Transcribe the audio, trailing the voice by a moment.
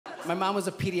My mom was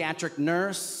a pediatric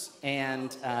nurse,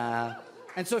 and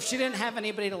so if she didn't have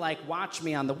anybody to like watch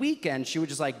me on the weekend, she would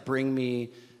just like bring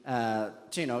me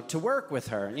to work with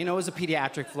her. You know, it was a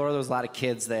pediatric floor. There was a lot of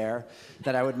kids there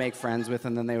that I would make friends with,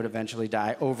 and then they would eventually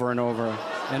die over and over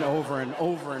and over and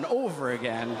over and over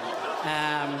again.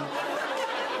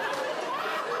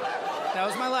 That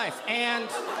was my life. And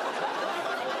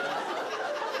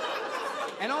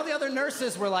all the other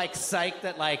nurses were like psyched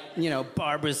that like,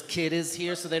 Barbara's kid is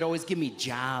here, so they'd always give me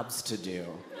jobs to do.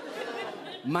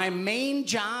 My main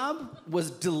job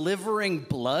was delivering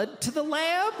blood to the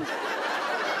lab,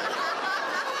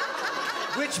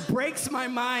 which breaks my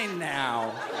mind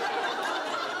now.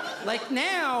 Like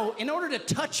now, in order to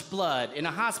touch blood in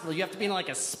a hospital, you have to be in like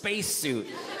a spacesuit,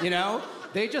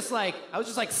 They just like, I was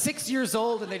just like 6 years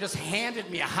old and they just handed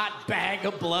me a hot bag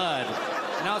of blood.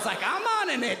 And I was like, I'm on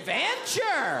an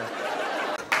adventure.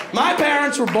 My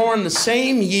parents were born the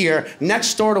same year,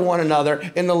 next door to one another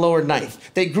in the lower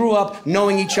ninth. They grew up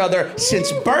knowing each other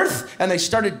since birth, and they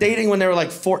started dating when they were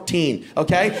like 14,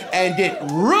 okay? And it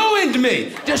ruined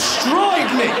me,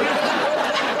 destroyed me.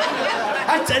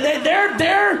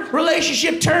 Their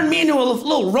relationship turned me into a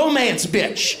little romance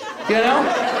bitch,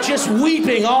 Just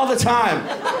weeping all the time.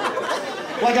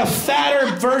 Like a fatter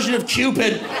version of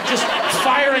Cupid, just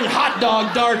firing hot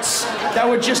dog darts that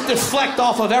would just deflect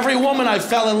off of every woman I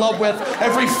fell in love with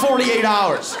every 48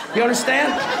 hours. You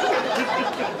understand?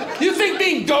 You think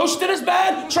being ghosted is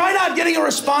bad? Try not getting a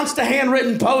response to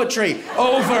handwritten poetry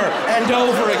over and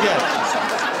over again.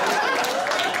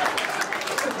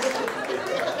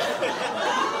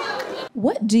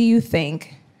 What do you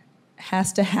think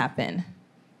has to happen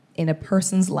in a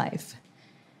person's life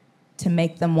to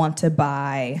make them want to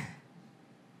buy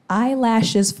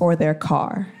eyelashes for their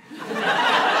car?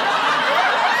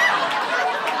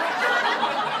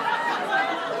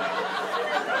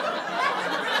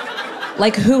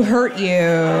 Like, who hurt you?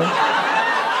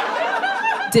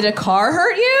 Did a car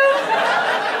hurt you?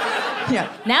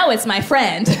 Yeah. Now it's my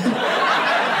friend.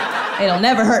 It'll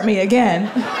never hurt me again.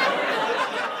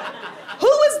 Who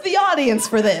is the audience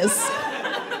for this?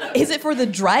 Is it for the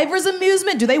driver's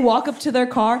amusement? Do they walk up to their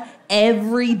car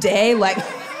every day like...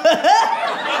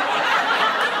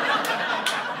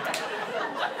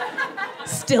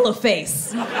 Still a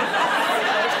face.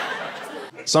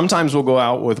 Sometimes we'll go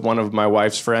out with one of my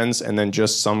wife's friends and then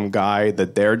just some guy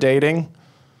that they're dating.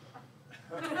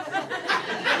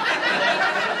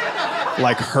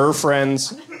 Like her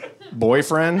friend's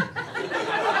boyfriend.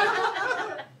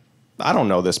 I don't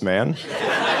know this man.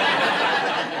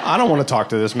 I don't want to talk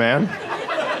to this man.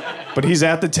 But he's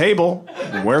at the table.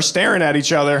 And we're staring at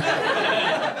each other.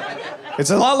 It's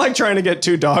a lot like trying to get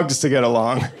two dogs to get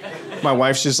along. My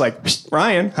wife's just like,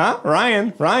 Ryan, huh?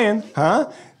 Ryan,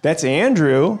 huh? That's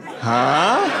Andrew,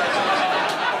 huh?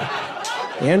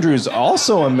 Andrew's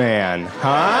also a man,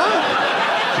 huh?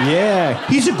 Yeah,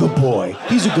 he's a good boy.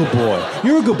 He's a good boy.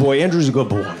 You're a good boy. Andrew's a good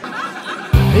boy.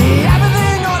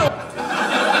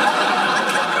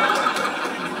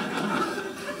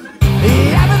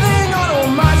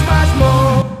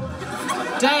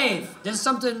 Dave, there's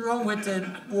something wrong with the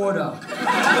water.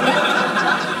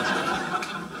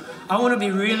 I want to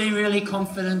be really, really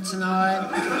confident tonight.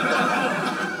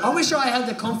 I wish I had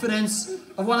the confidence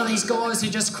of one of these guys who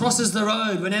just crosses the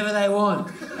road whenever they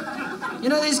want. You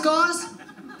know these guys?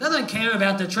 They don't care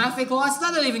about the traffic lights.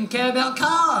 They don't even care about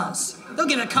cars. They'll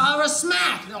give a car a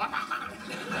smack.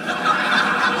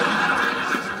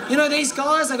 You know these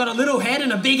guys? They got a little head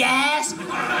and a big ass.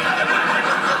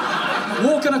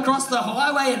 Walking across the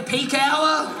highway at peak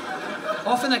hour,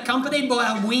 often accompanied by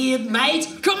a weird mate.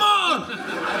 Come on!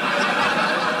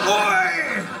 Oi!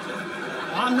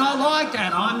 I'm not like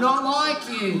that. I'm not like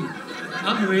you.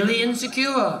 I'm really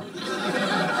insecure.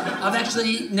 I've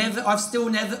actually never crossed a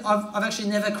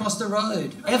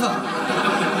road, ever.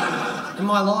 In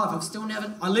my life,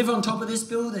 I live on top of this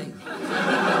building.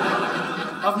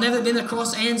 I've never been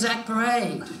across Anzac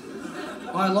Parade.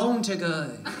 I long to go.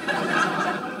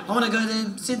 I want to go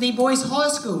to Sydney Boys High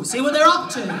School, see what they're up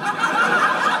to.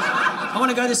 I want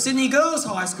to go to Sydney Girls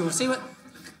High School,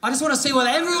 I just want to see what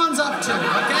everyone's up to,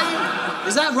 okay?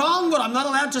 Is that wrong? What, I'm not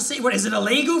allowed to see? What, is it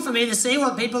illegal for me to see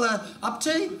what people are up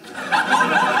to?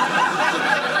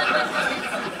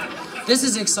 This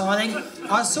is exciting.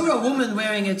 I saw a woman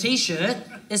wearing a t-shirt.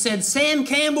 It said, Sam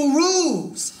Campbell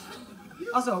rules.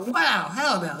 I thought, wow,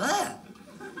 how about that?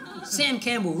 Sam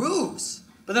Campbell rules.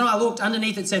 But then I looked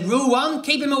underneath, it said, Rule 1,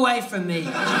 keep him away from me.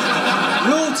 Rule 2,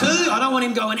 I don't want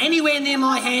him going anywhere near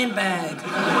my handbag.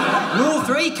 Rule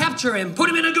 3, capture him, put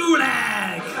him in a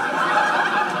gulag.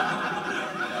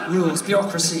 Rules,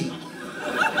 bureaucracy.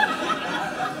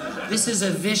 This is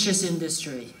a vicious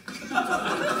industry.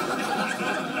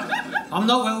 I'm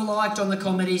not well liked on the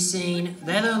comedy scene.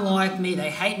 They don't like me. They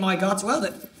hate my guts. Well,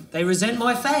 they resent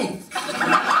my faith.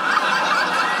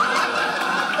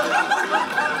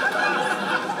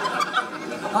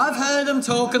 I've heard them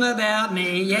talking about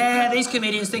me. Yeah, these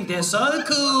comedians think they're so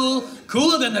cool.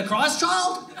 Cooler than the Christ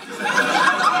child?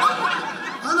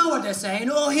 I know what they're saying.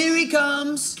 Oh, here he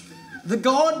comes. The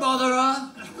God botherer.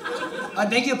 I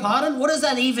beg your pardon? What does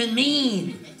that even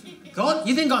mean? God?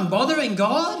 You think I'm bothering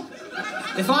God?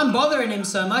 If I'm bothering him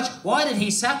so much, why did he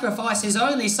sacrifice his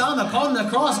only son upon the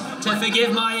cross to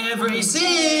forgive my every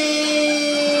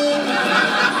sin?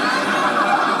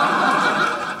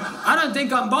 I don't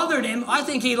think I'm bothering him. I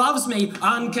think he loves me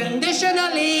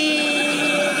unconditionally.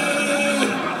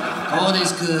 God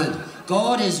is good.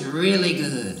 God is really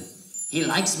good. He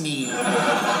likes me.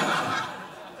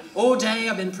 All day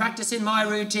I've been practicing my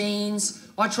routines.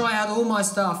 I try out all my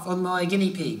stuff on my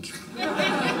guinea pig.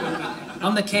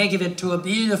 I'm the caregiver to a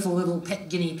beautiful little pet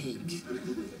guinea pig.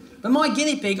 But my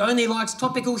guinea pig only likes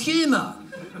topical humour.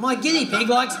 My guinea pig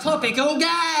likes topical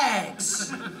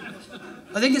gags.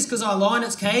 I think it's because I line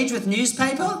its cage with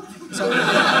newspaper. So,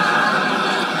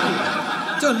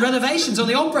 doing renovations on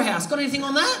the Opera House. Got anything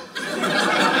on that?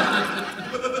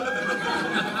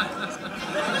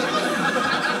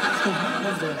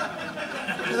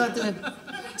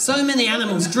 So many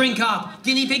animals drink up.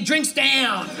 Guinea pig drinks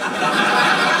down.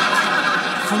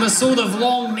 From a sort of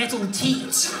long metal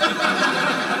teat.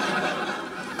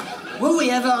 Will we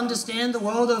ever understand the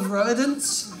world of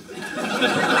rodents? Do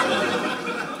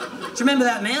you remember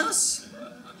that mouse?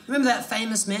 Remember that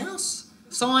famous mouse?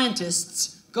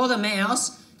 Scientists got a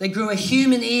mouse, they grew a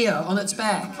human ear on its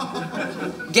back.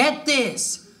 Get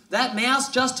this, that mouse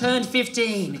just turned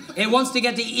 15. It wants to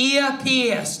get the ear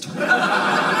pierced.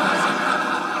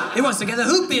 It wants to get a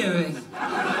hoop earring.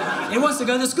 It wants to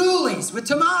go to schoolies with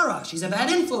Tamara. She's a bad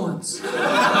influence.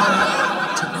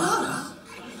 Tamara?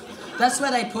 That's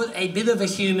where they put a bit of a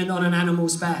human on an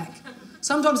animal's back.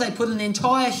 Sometimes they put an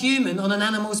entire human on an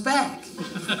animal's back.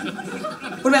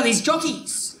 What about these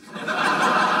jockeys?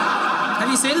 Have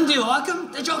you seen them? Do you like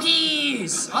them? The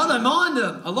jockeys! I don't mind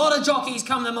them. A lot of jockeys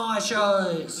come to my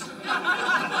shows.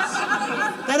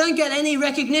 They don't get any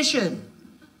recognition.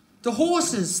 The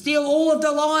horses steal all of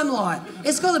the limelight.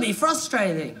 It's got to be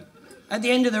frustrating. At the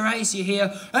end of the race you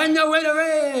hear, and the winner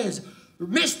is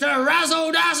Mr.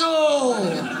 Razzle Dazzle!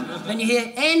 And you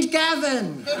hear, and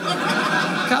Gavin.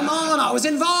 Come on, I was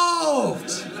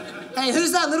involved. Hey,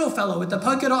 who's that little fellow with the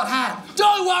polka dot hat?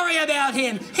 Don't worry about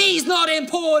him. He's not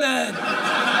important.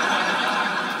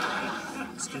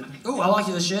 Oh, I like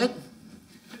your shirt.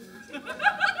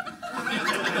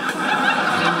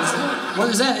 What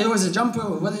is that? It was a jumper.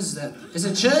 What is that? Is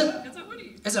it a shirt? It's a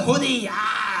hoodie. It's a hoodie.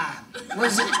 Ah. What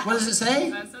is it? What does it say?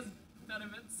 It says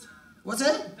Vetements. What's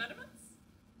that?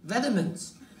 Vetements?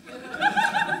 Vetements.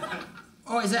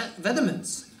 Oh, is that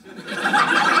Vetements?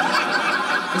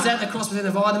 Is that the cross between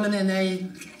a vitamin and a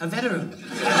veteran? Okay.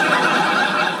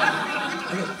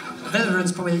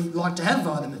 Veterans probably like to have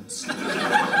vitamins.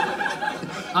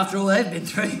 After all they've been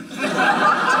through.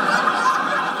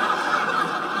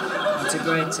 It's a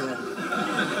great...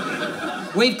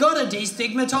 We've got to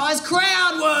destigmatise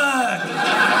crowd work!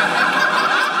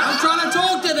 I'm trying to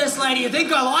talk to this lady. You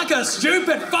think I like a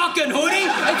stupid fucking hoodie?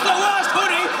 It's the worst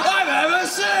hoodie I've ever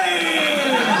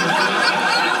seen!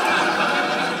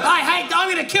 I'm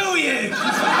gonna kill you!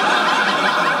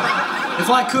 If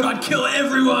I could, I'd kill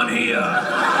everyone here.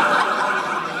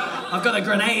 I've got a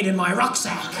grenade in my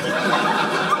rucksack.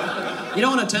 You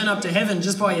don't want to turn up to heaven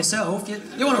just by yourself. You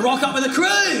want to rock up with a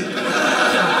crew.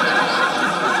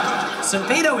 St.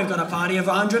 Peter, we've got a party of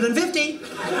 150.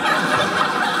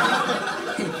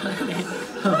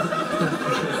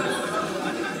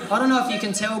 I don't know if you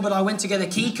can tell, but I went to get a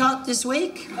key cut this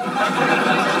week.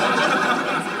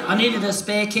 I needed a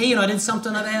spare key and I did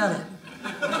something about it.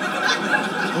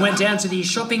 I went down to the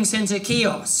shopping centre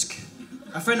kiosk.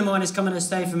 A friend of mine is coming to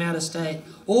stay from out of state.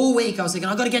 All week I was thinking,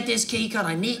 I've got to get this key cut,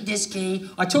 I need this key.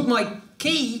 I took my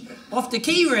key off the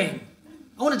key ring.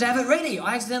 I wanted to have it ready.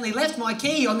 I accidentally left my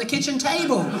key on the kitchen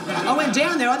table. I went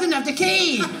down there, I didn't have the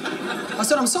key. I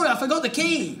said, I'm sorry, I forgot the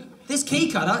key. This key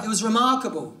cutter, it was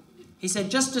remarkable. He said,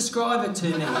 just describe it to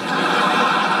me.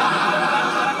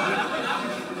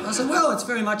 I said, well, it's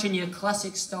very much in your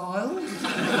classic style.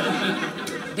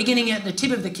 Beginning at the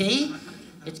tip of the key,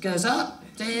 it goes up,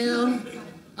 down,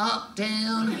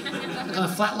 kind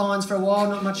of flat lines for a while,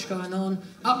 not much going on.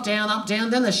 Up, down,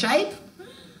 then the shape.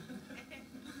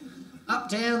 Up,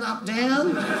 down,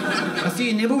 a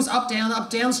few nibbles, up,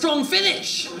 down, strong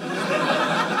finish.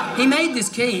 He made this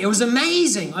key. It was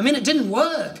amazing. I mean, it didn't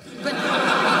work. But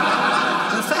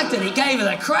the fact that he gave it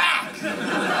a crack.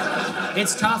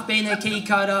 It's tough being a key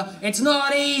cutter. It's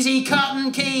not easy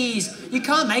cutting keys. You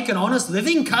can't make an honest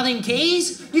living cutting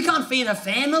keys. You can't feed a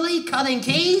family cutting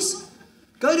keys.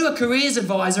 Go to a careers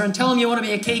advisor and tell them you want to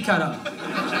be a key cutter.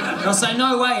 They'll say,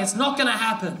 no way, it's not going to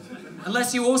happen.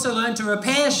 Unless you also learn to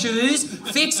repair shoes,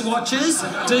 fix watches,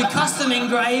 do custom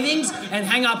engravings, and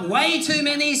hang up way too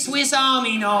many Swiss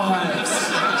Army knives.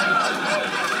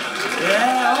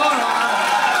 Yeah, all right.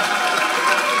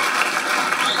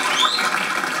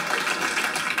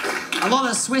 A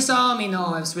lot of Swiss Army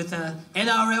knives with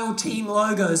NRL team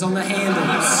logos on the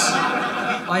handles.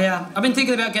 I've been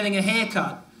thinking about getting a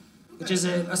haircut, which is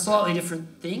a slightly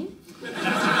different thing.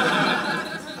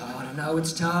 No,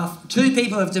 it's tough. 2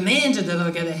 people have demanded that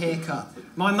I get a haircut.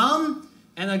 My mum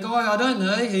and a guy I don't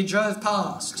know who drove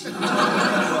past.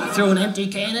 Threw an empty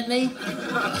can at me.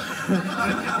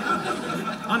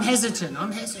 I'm hesitant.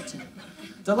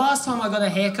 The last time I got a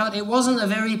haircut, it wasn't a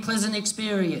very pleasant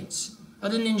experience. I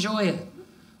didn't enjoy it.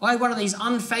 I had one of these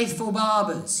unfaithful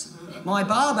barbers. My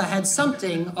barber had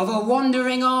something of a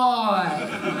wandering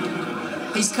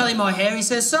eye. He's cutting my hair. He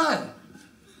says, so,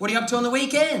 what are you up to on the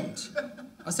weekend?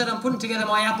 I said, I'm putting together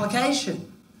my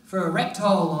application for a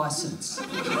reptile license.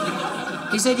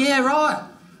 He said, yeah, right.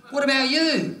 What about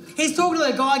you? He's talking to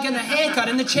the guy getting a haircut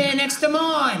in the chair next to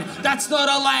mine. That's not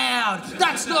allowed.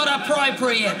 That's not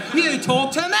appropriate. You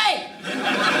talk to me.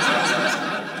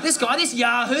 This guy, this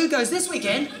yahoo, goes, this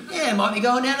weekend, yeah, might be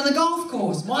going down to the golf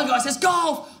course. My guy says,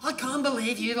 golf? I can't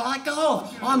believe you like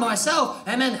golf. I myself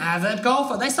am an avid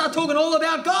golfer. They start talking all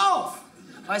about golf.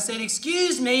 I said,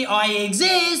 excuse me, I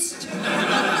exist.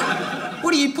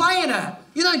 What are you playing at?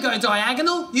 You don't go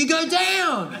diagonal, you go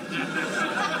down.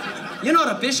 You're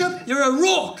not a bishop, you're a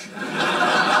rook.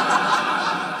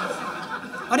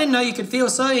 I didn't know you could feel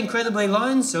so incredibly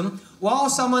lonesome while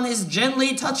someone is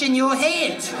gently touching your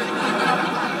head.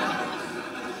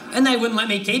 And they wouldn't let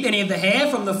me keep any of the hair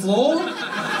from the floor.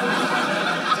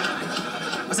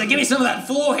 I said, give me some of that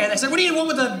floor hair. They said, what do you want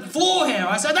with the floor hair?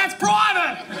 I said, that's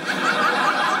private.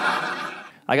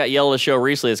 I got yelled at a show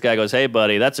recently. This guy goes, hey,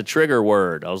 buddy, that's a trigger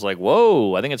word. I was like,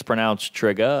 whoa, I think it's pronounced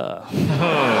trigger.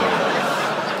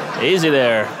 Easy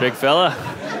there, big fella.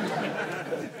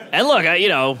 And look,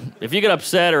 if you get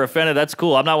upset or offended, that's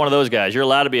cool. I'm not one of those guys. You're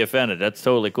allowed to be offended. That's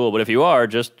totally cool. But if you are,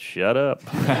 just shut up.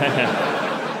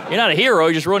 You're not a hero.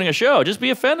 You're just ruining a show. Just be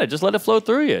offended. Just let it flow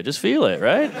through you. Just feel it,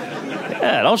 right?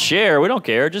 Yeah, don't share. We don't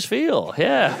care. Just feel.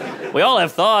 Yeah. We all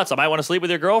have thoughts. I might want to sleep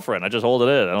with your girlfriend. I just hold it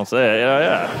in. I don't say it.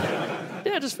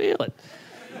 Yeah, just feel it.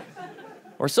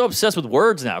 We're so obsessed with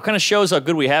words now. It kind of shows how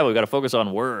good we have it. We've got to focus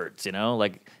on words,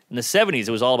 Like in the 70s,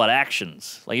 it was all about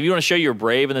actions. Like if you want to show you're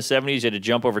brave in the 70s, you had to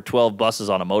jump over 12 buses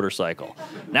on a motorcycle.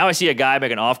 Now I see a guy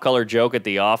make an off-color joke at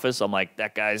the office. I'm like,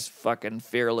 that guy's fucking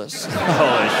fearless. Holy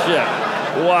shit.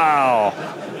 Wow.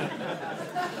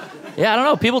 Yeah, I don't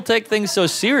know. People take things so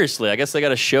seriously. I guess they got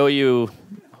to show you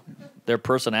their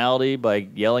personality by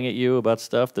yelling at you about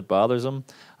stuff that bothers them.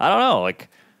 I don't know.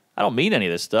 I don't mean any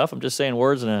of this stuff. I'm just saying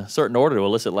words in a certain order to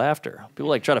elicit laughter.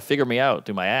 People try to figure me out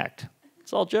through my act.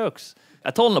 It's all jokes. I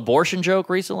told an abortion joke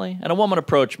recently, and a woman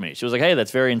approached me. She was like, hey,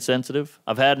 that's very insensitive.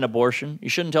 I've had an abortion. You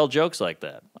shouldn't tell jokes like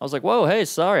that. I was like, whoa, hey,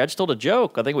 sorry. I just told a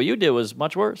joke. I think what you did was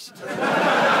much worse.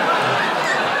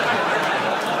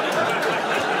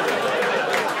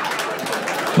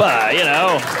 But,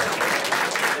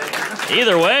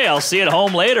 either way, I'll see you at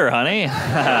home later, honey.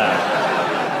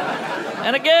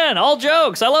 And again, all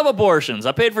jokes. I love abortions.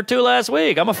 I paid for 2 last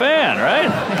week. I'm a fan,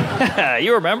 right?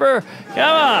 You remember? Come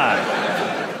on.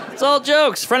 It's all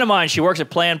jokes. A friend of mine, she works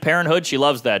at Planned Parenthood. She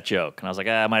loves that joke. And I was like,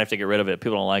 I might have to get rid of it.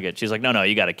 People don't like it. She's like, no,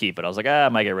 you got to keep it. I was like, I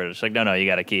might get rid of it. She's like, no, you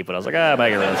got to keep it. I was like, I might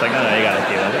get rid of it. She's like, no, you got to keep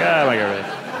it. I was like, I might get rid of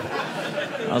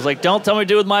it. I was like, don't tell me what to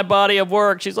do with my body of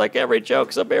work. She's like, every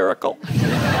joke's a miracle. But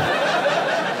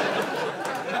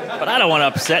I don't want to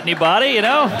upset anybody,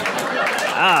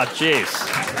 jeez.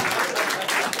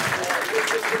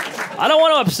 I don't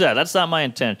want to upset. That's not my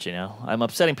intention, I'm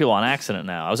upsetting people on accident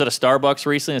now. I was at a Starbucks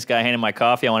recently. This guy handed my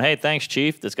coffee. I went, hey, thanks,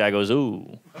 Chief. This guy goes,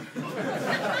 ooh.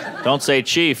 Don't say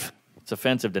Chief. It's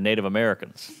offensive to Native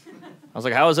Americans. I was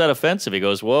like, how is that offensive? He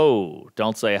goes, whoa,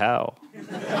 don't say how.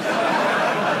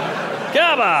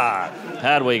 Come on.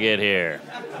 How'd we get here?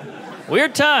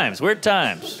 Weird times.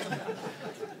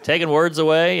 Taking words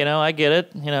away, I get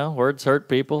it. Words hurt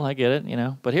people. I get it,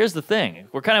 But here's the thing.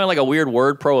 We're kind of in like a weird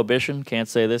word prohibition. Can't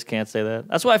say this, can't say that.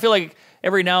 That's why I feel like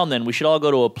every now and then we should all go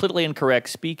to a politically incorrect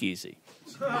speakeasy.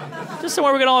 Just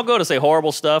somewhere we can all go to say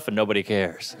horrible stuff and nobody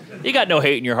cares. You got no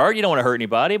hate in your heart. You don't want to hurt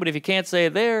anybody. But if you can't say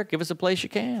it there, give us a place you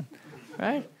can.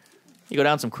 Right? You go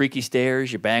down some creaky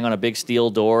stairs, you bang on a big steel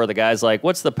door, the guy's like,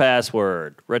 what's the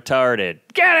password? Retarded.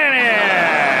 Get in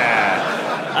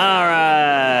here! All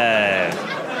right.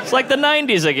 It's like the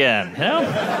 90s again, you know?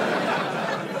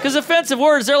 Because offensive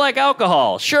words, they're like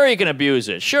alcohol. Sure, you can abuse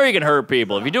it. Sure, you can hurt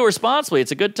people. If you do it responsibly,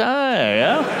 it's a good time,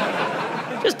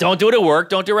 yeah? Just don't do it at work,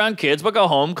 don't do it around kids, but go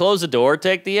home, close the door,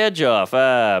 take the edge off.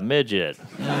 Midget.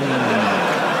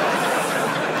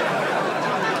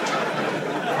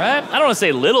 Right? I don't want to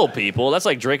say little people. That's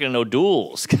like drinking in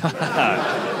O'Doul's. But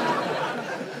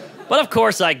of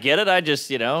course I get it. I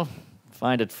just,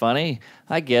 find it funny.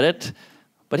 I get it.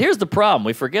 But here's the problem.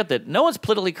 We forget that no one's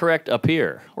politically correct up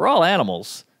here. We're all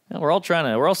animals. We're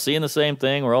all seeing the same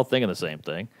thing. We're all thinking the same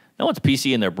thing. No one's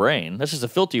PC in their brain. That's just a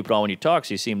filter you put on when you talk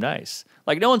so you seem nice.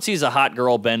 Like no one sees a hot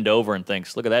girl bend over and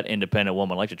thinks, look at that independent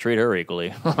woman. I'd like to treat her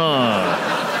equally.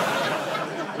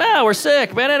 No, we're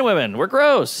sick, men and women. We're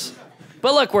gross.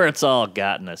 But look where it's all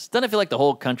gotten us. Doesn't it feel like the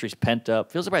whole country's pent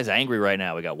up? Feels like everybody's angry right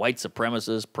now. We got white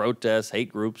supremacists, protests,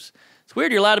 hate groups. It's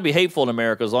weird you're allowed to be hateful in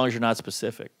America as long as you're not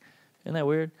specific. Isn't that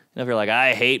weird? If you're like,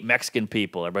 I hate Mexican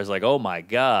people, everybody's like, oh my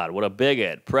God, what a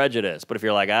bigot, prejudice. But if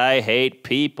you're like, I hate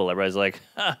people, everybody's like,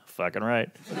 fucking right.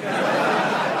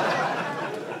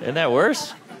 Isn't that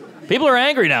worse? People are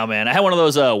angry now, man. I had one of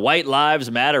those White Lives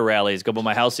Matter rallies go by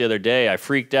my house the other day. I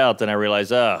freaked out, then I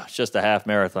realized, it's just a half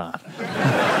marathon.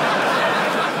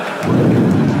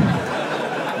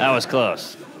 That was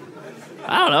close.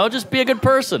 I don't know, just be a good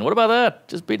person. What about that?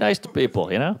 Just be nice to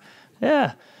people,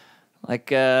 Yeah.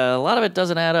 Like, a lot of it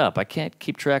doesn't add up. I can't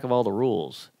keep track of all the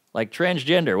rules. Like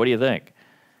transgender, what do you think?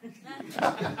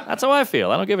 That's how I feel.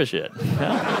 I don't give a shit.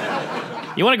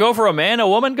 You want to go for a man, a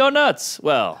woman? Go nuts.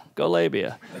 Well, go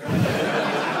labia.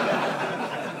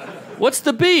 What's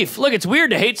the beef? Look, it's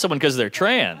weird to hate someone because they're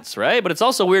trans, right? But it's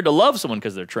also weird to love someone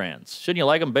because they're trans. Shouldn't you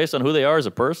like them based on who they are as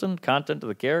a person, content of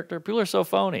the character? People are so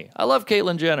phony. I love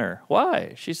Caitlyn Jenner.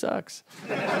 Why? She sucks.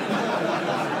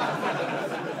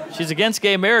 She's against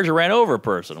gay marriage or ran over a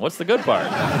person. What's the good part?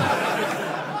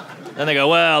 Then they go,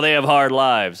 well, they have hard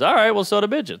lives. All right, well, so do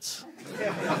midgets.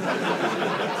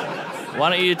 Why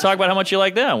don't you talk about how much you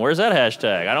like them? Where's that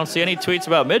hashtag? I don't see any tweets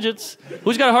about midgets.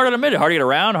 Who's got a hard on a midget? Hard to get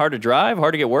around, hard to drive,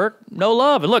 hard to get work? No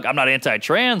love. And look, I'm not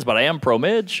anti-trans, but I am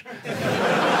pro-midge.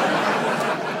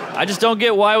 I just don't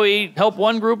get why we help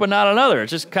one group and not another.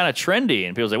 It's just kind of trendy.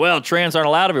 And people say, well, trans aren't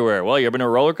allowed everywhere. Well, you ever been to a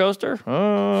roller coaster?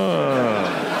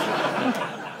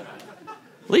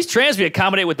 At least trans we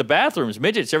accommodate with the bathrooms.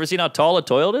 Midgets, you ever seen how tall a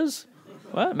toilet is?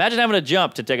 What? Imagine having to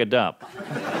jump to take a dump.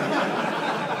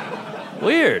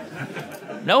 Weird.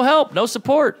 No help, no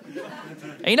support.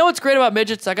 And you know what's great about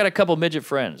midgets? I got a couple midget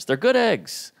friends. They're good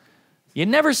eggs. You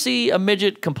never see a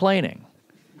midget complaining.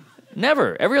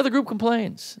 Never. Every other group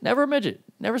complains. Never a midget.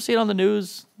 Never see it on the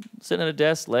news, sitting at a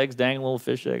desk, legs dangling, a little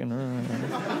fish shaking.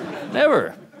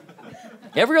 Never.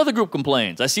 Every other group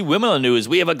complains. I see women on the news,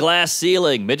 we have a glass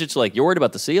ceiling. Midgets are like, you're worried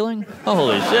about the ceiling?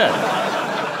 Holy shit.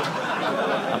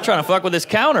 I'm trying to fuck with this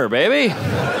counter, baby.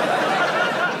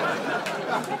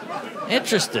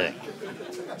 Interesting.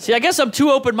 See, I guess I'm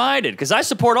too open-minded because I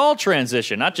support all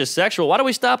transition, not just sexual. Why do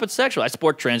we stop at sexual? I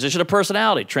support transition of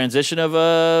personality, transition of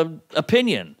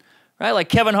opinion, right? Like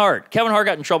Kevin Hart. Kevin Hart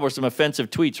got in trouble with some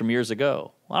offensive tweets from years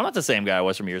ago. Well, I'm not the same guy I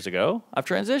was from years ago. I've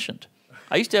transitioned.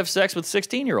 I used to have sex with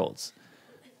 16-year-olds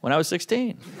when I was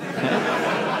 16.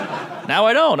 Now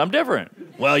I don't. I'm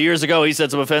different. Well, years ago, he said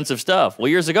some offensive stuff. Well,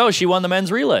 years ago, she won the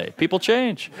men's relay. People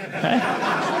change. Right?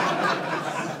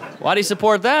 Why do you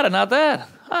support that and not that?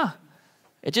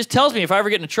 It just tells me if I ever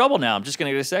get into trouble now, I'm just going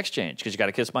to get a sex change because you got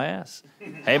to kiss my ass.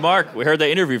 Hey, Mark, we heard that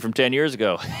interview from 10 years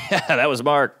ago. Yeah, that was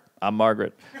Mark. I'm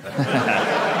Margaret.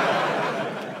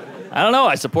 I don't know.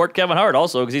 I support Kevin Hart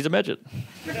also because he's a midget.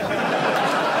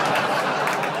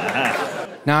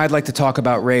 Now I'd like to talk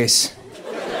about race.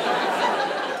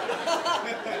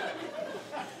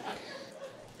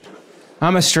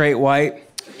 I'm a straight white,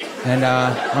 and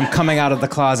I'm coming out of the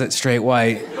closet straight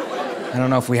white. I don't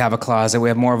know if we have a closet. We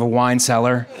have more of a wine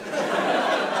cellar.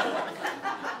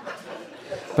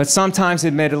 But sometimes,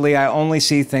 admittedly, I only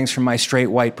see things from my straight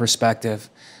white perspective.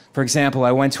 For example,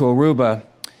 I went to Aruba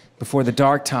before the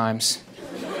dark times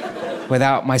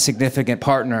without my significant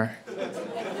partner,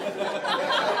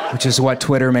 which is what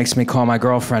Twitter makes me call my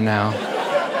girlfriend now.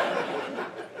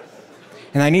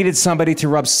 And I needed somebody to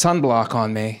rub sunblock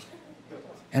on me.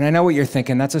 And I know what you're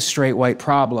thinking, that's a straight white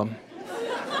problem.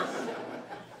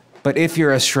 But if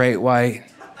you're a straight white,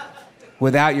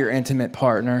 without your intimate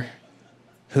partner,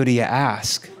 who do you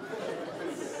ask?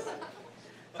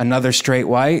 Another straight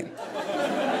white?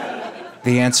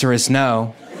 The answer is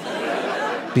no,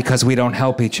 because we don't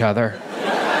help each other.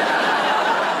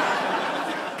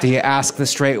 Do you ask the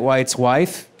straight white's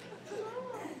wife?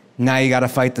 Now you gotta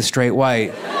fight the straight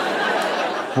white.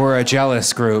 We're a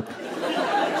jealous group.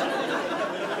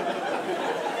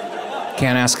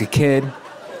 Can't ask a kid.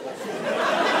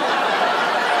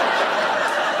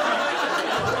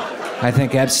 I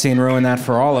think Epstein ruined that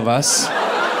for all of us.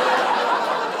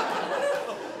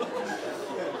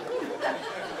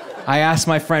 I asked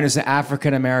my friend who's an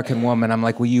African-American woman, I'm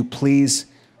like, will you please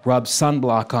rub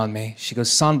sunblock on me? She goes,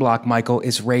 sunblock, Michael,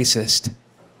 is racist.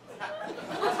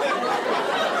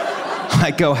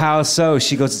 I go, how so?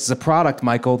 She goes, it's a product,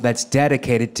 Michael, that's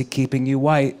dedicated to keeping you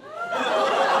white.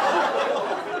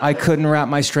 I couldn't wrap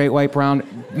my straight white brown...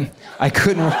 I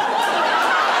couldn't...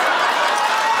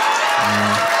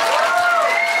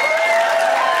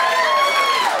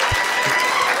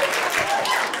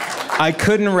 I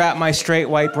couldn't wrap my straight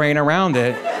white brain around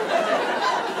it.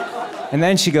 And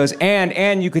then she goes,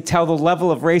 and you could tell the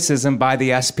level of racism by the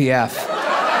SPF.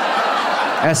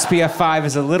 SPF 5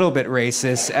 is a little bit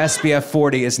racist. SPF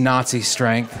 40 is Nazi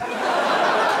strength.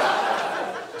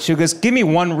 She goes, give me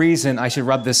one reason I should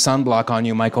rub this sunblock on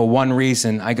you, Michael. One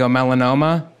reason. I go,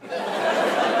 melanoma?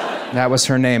 That was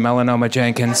her name, Melanoma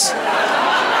Jenkins.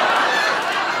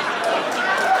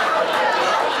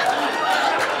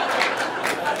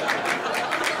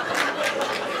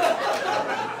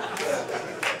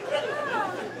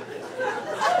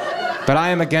 But I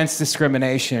am against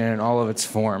discrimination in all of its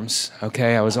forms,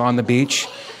 okay? I was on the beach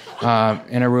in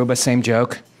Aruba, same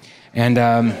joke. And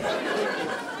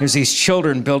there's these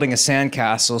children building a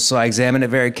sandcastle, so I examined it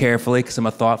very carefully because I'm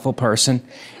a thoughtful person.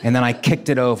 And then I kicked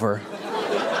it over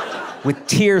with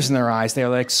tears in their eyes. They were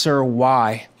like, sir,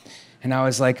 why? And I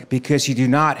was like, because you do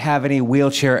not have any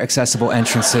wheelchair accessible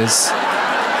entrances.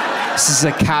 This is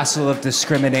a castle of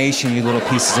discrimination, you little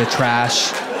pieces of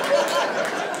trash.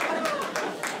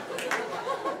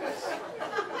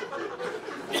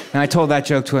 And I told that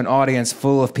joke to an audience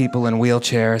full of people in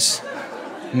wheelchairs,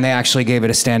 and they actually gave it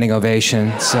a standing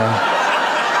ovation. So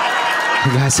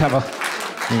you guys have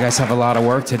a lot of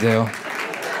work to do.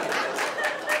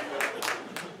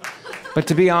 But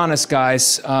to be honest,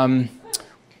 guys,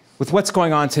 with what's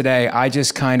going on today, I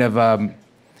just kind of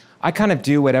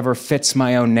do whatever fits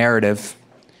my own narrative.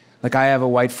 Like I have a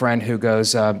white friend who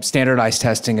goes, standardized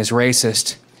testing is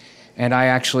racist. And I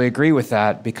actually agree with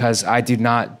that because I do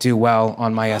not do well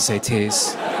on my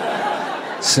SATs.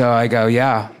 So I go,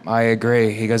 yeah, I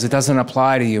agree. He goes, it doesn't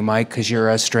apply to you, Mike, because you're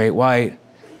a straight white.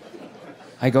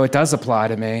 I go, it does apply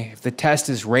to me. If the test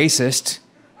is racist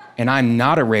and I'm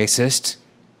not a racist,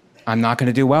 I'm not going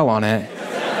to do well on it.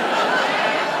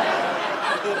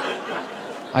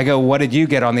 I go, what did you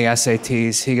get on the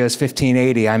SATs? He goes,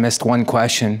 1580. I missed one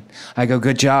question. I go,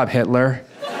 good job, Hitler.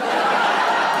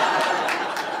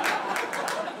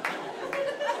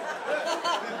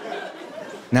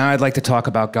 Now I'd like to talk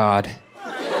about God.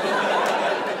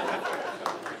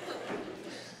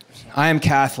 I am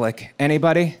Catholic.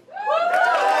 Anybody?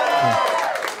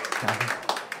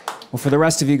 Well, for the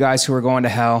rest of you guys who are going to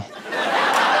hell,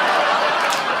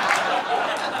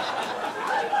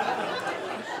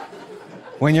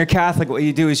 when you're Catholic, what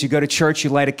you do is you go to church,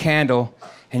 you light a candle,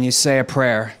 and you say a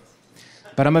prayer.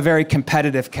 But I'm a very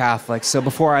competitive Catholic, so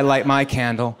before I light my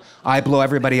candle, I blow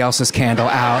everybody else's candle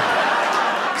out.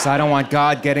 So I don't want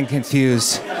God getting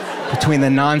confused between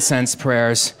the nonsense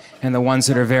prayers and the ones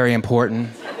that are very important.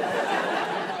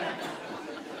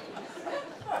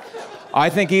 I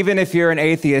think even if you're an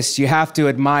atheist, you have to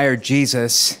admire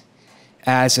Jesus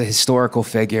as a historical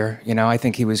figure. You know, I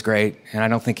think he was great, and I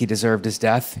don't think he deserved his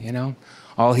death, you know?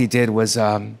 All he did was,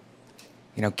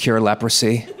 cure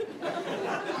leprosy,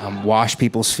 wash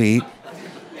people's feet,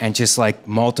 and just like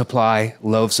multiply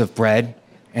loaves of bread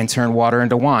and turn water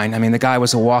into wine. I mean, the guy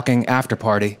was a walking after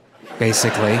party,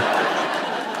 basically.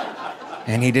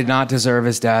 And he did not deserve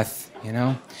his death, you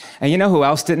know? And you know who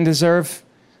else didn't deserve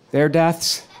their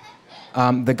deaths?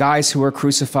 The guys who were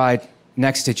crucified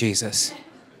next to Jesus.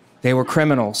 They were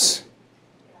criminals.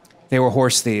 They were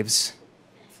horse thieves.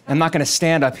 I'm not gonna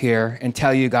stand up here and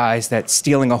tell you guys that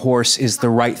stealing a horse is the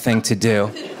right thing to do.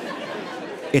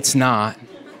 It's not.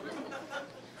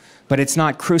 But it's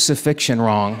not crucifixion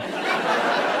wrong.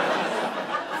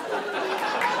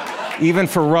 Even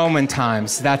for Roman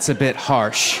times, that's a bit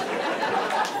harsh.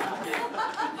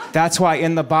 That's why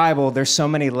in the Bible, there's so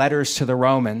many letters to the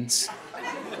Romans.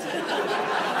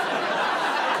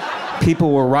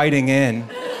 People were writing in,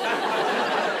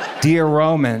 dear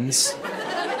Romans,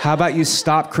 how about you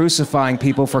stop crucifying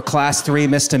people for class 3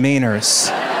 misdemeanors?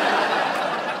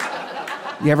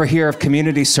 You ever hear of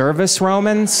community service,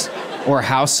 Romans? Or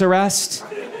house arrest?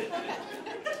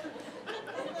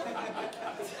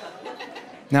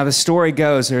 Now, the story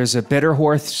goes there's a bitter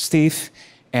horse thief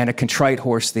and a contrite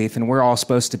horse thief, and we're all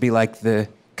supposed to be like the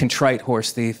contrite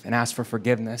horse thief and ask for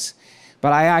forgiveness.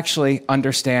 But I actually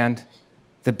understand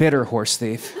the bitter horse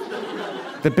thief.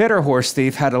 The bitter horse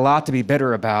thief had a lot to be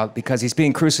bitter about because he's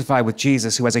being crucified with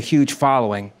Jesus, who has a huge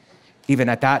following, even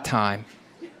at that time,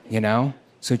 you know?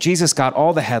 So Jesus got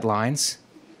all the headlines,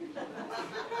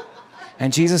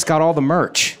 and Jesus got all the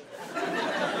merch.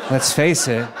 Let's face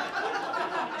it.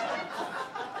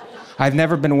 I've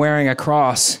never been wearing a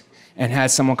cross and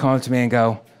had someone come up to me and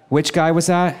go, "Which guy was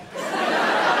that?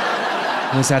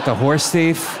 Was that the horse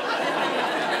thief?"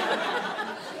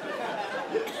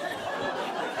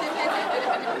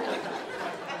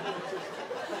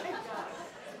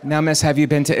 Now, miss, have you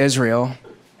been to Israel?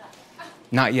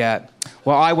 Not yet.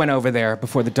 Well, I went over there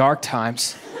before the dark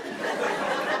times.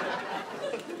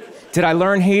 Did I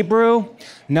learn Hebrew?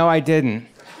 No, I didn't.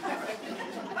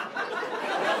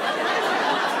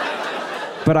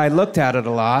 But I looked at it a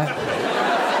lot.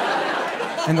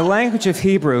 And the language of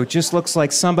Hebrew just looks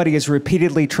like somebody is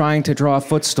repeatedly trying to draw a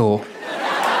footstool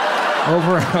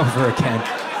over and over again.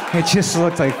 It just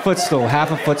looked like footstool,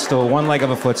 half a footstool, one leg of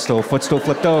a footstool, footstool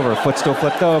flipped over, footstool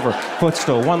flipped over,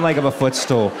 footstool, one leg of a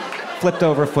footstool, flipped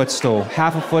over footstool,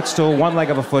 half a footstool, one leg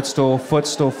of a footstool,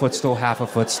 footstool, footstool, half a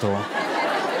footstool.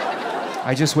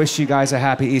 I just wish you guys a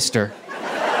happy Easter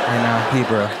in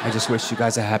Hebrew. I just wish you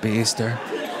guys a happy Easter.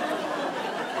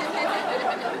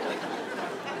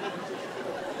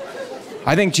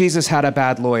 I think Jesus had a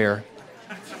bad lawyer.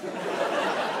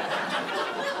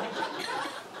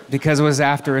 Because it was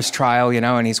after his trial, you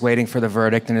know, and he's waiting for the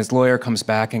verdict, and his lawyer comes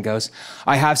back and goes,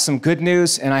 "I have some good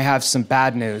news and I have some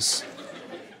bad news.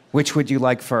 Which would you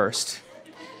like first?"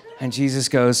 And Jesus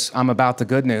goes, "I'm about the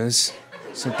good news,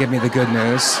 so give me the good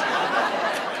news."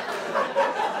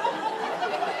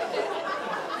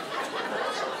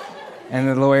 And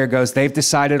the lawyer goes, "They've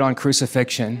decided on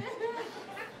crucifixion."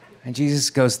 And Jesus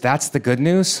goes, "That's the good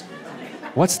news?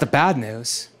 What's the bad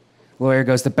news?" The lawyer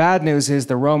goes, "The bad news is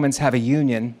the Romans have a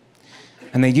union,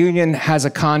 and the union has a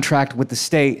contract with the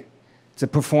state to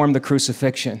perform the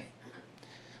crucifixion.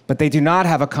 But they do not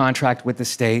have a contract with the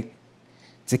state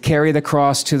to carry the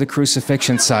cross to the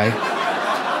crucifixion site."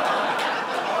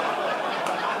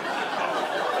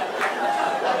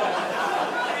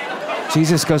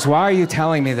 Jesus goes, "Why are you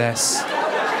telling me this?"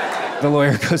 The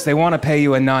lawyer goes, "They want to pay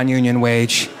you a non-union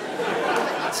wage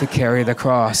to carry the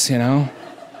cross, you know?"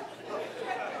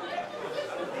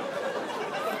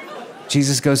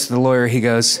 Jesus goes to the lawyer, he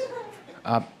goes,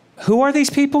 "Who are these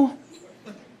people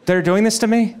that are doing this to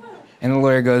me?" And the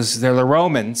lawyer goes, "They're the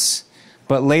Romans,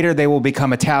 but later they will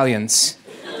become Italians.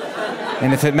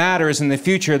 And if it matters, in the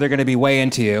future, they're going to be way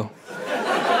into you.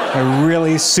 They're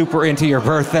really super into your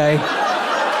birthday.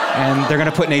 And they're going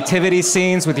to put nativity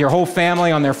scenes with your whole family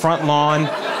on their front lawn.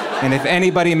 And if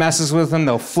anybody messes with them,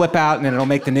 they'll flip out and it'll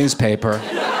make the newspaper."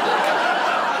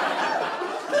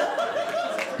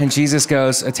 And Jesus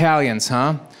goes, "Italians,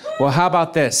 huh? Well, how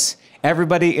about this?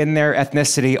 Everybody in their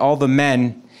ethnicity, all the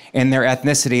men in their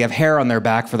ethnicity have hair on their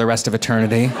back for the rest of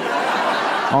eternity.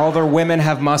 All their women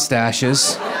have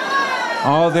mustaches.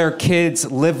 All their kids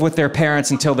live with their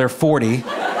parents until they're 40.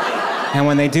 And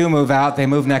when they do move out, they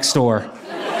move next door.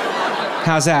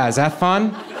 How's that? Is that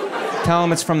fun? Tell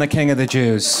them it's from the King of the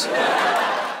Jews."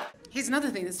 Here's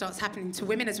another thing that starts happening to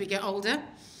women as we get older.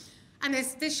 And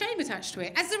there's shame attached to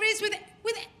it, as there is with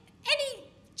any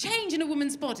change in a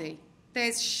woman's body.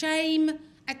 There's shame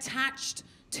attached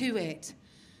to it.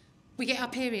 We get our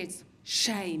periods,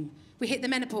 shame. We hit the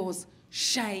menopause,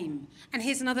 shame. And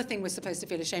here's another thing we're supposed to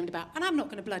feel ashamed about, and I'm not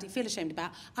going to bloody feel ashamed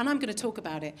about, and I'm going to talk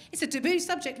about it. It's a taboo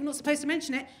subject, we're not supposed to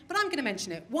mention it, but I'm going to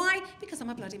mention it. Why? Because I'm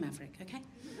a bloody maverick, okay?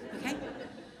 Okay?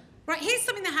 Right, here's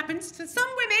something that happens to some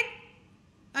women.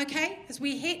 Okay, as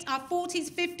we hit our 40s,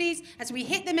 50s, as we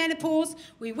hit the menopause,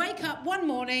 we wake up one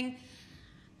morning,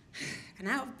 and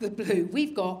out of the blue,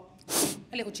 we've got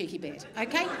a little cheeky beard,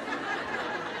 okay?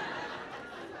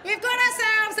 We've got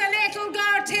ourselves a little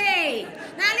goatee.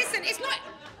 Now listen, it's not,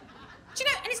 do you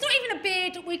know, and it's not even a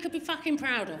beard that we could be fucking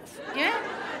proud of, yeah?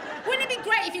 Wouldn't it be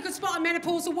great if you could spot a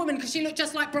menopausal woman because she looked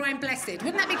just like Brian Blessed?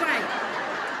 Wouldn't that be great?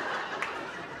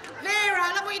 Vera,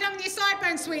 I love what you've done with your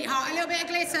sideburns, sweetheart. A little bit of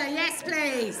glitter. Yes,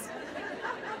 please.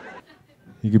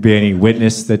 You could be any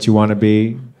witness that you want to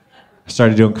be. I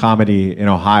started doing comedy in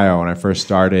Ohio when I first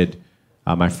started.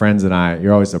 My friends and I,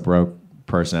 you're always a broke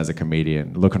person as a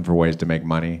comedian, looking for ways to make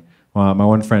money. Well, my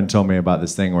one friend told me about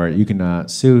this thing where you can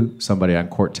sue somebody on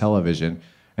court television,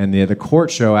 and the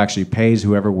court show actually pays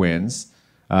whoever wins,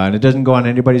 and it doesn't go on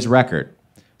anybody's record.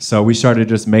 So we started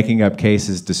just making up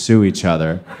cases to sue each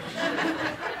other.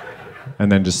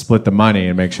 and then just split the money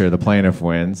and make sure the plaintiff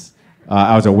wins.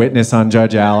 I was a witness on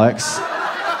Judge Alex.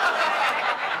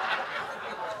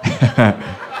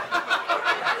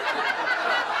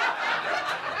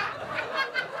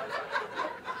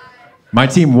 My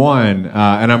team won,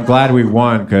 and I'm glad we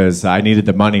won because I needed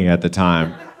the money at the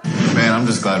time. Man, I'm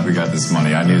just glad we got this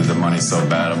money. I needed the money so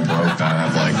bad. I'm broke. I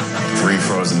have like 3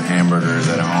 frozen hamburgers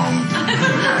at home.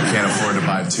 I can't afford to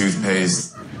buy toothpaste.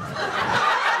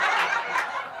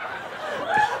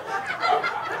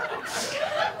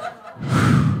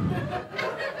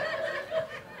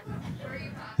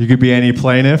 You could be any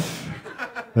plaintiff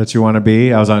that you want to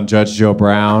be. I was on Judge Joe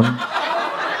Brown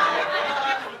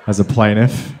as a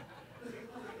plaintiff.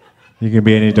 You can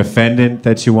be any defendant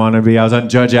that you want to be. I was on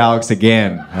Judge Alex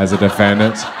again as a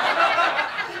defendant.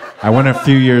 I went a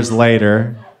few years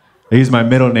later. I used my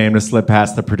middle name to slip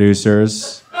past the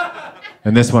producers.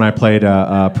 And this one I played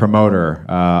a promoter.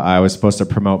 I was supposed to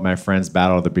promote my friend's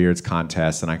Battle of the Beards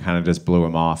contest, and I kind of just blew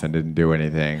him off and didn't do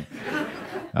anything.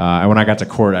 And when I got to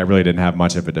court, I really didn't have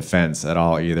much of a defense at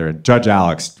all either. And Judge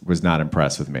Alex was not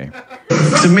impressed with me.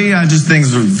 To me, I just think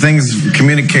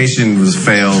communication was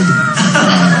failed.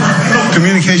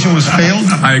 Communication was failed?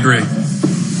 I agree.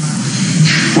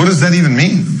 What does that even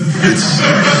mean?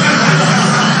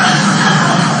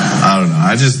 I don't know.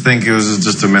 I just think it was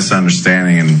just a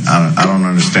misunderstanding, and I don't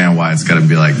understand why it's got to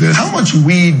be like this. How much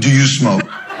weed do you smoke?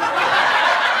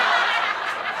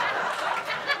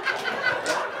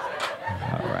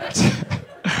 All right.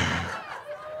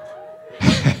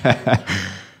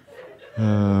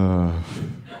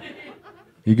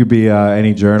 You could be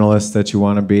any journalist that you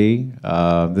want to be.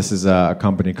 This is a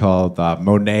company called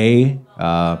Monet.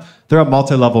 They're a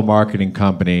multi-level marketing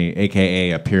company,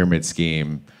 AKA a pyramid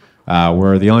scheme,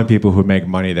 where the only people who make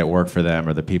money that work for them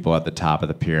are the people at the top of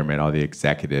the pyramid, all the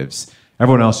executives.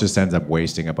 Everyone else just ends up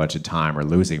wasting a bunch of time or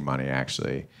losing money,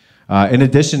 actually. In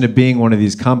addition to being one of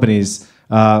these companies,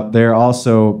 they're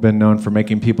also been known for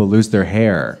making people lose their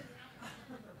hair.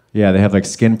 Yeah, they have like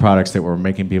skin products that were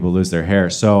making people lose their hair.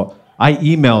 So I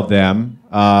emailed them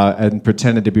and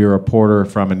pretended to be a reporter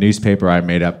from a newspaper I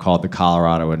made up called the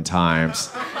Coloradoan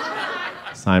Times.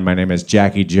 Signed, my name is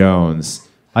Jackie Jones.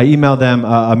 I emailed them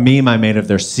a meme I made of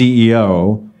their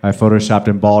CEO. I photoshopped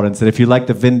him bald and said, if you like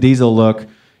the Vin Diesel look,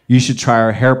 you should try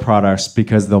our hair products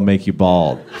because they'll make you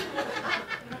bald.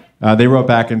 They wrote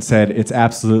back and said, it's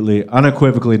absolutely,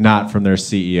 unequivocally not from their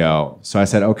CEO. So I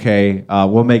said, okay,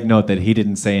 we'll make note that he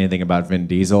didn't say anything about Vin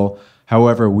Diesel.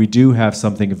 However, we do have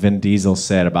something Vin Diesel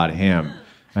said about him.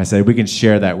 I said, we can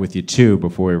share that with you too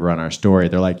before we run our story.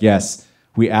 They're like, yes,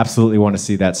 we absolutely want to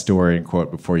see that story and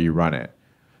quote before you run it.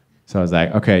 So I was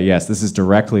like, okay, yes, this is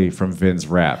directly from Vin's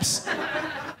reps.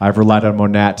 I've relied on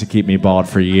Monat to keep me bald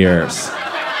for years.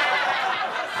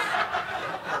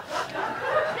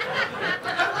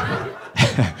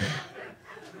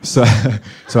 So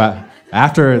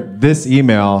after this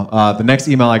email, the next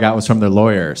email I got was from their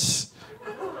lawyers.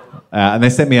 And they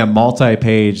sent me a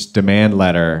multi-page demand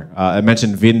letter. It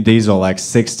mentioned Vin Diesel like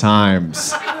 6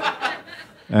 times.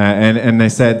 And they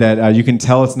said that you can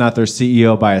tell it's not their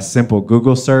CEO by a simple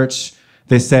Google search.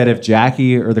 They said if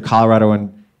Jackie or the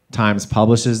Coloradoan Times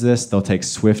publishes this, they'll take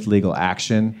swift legal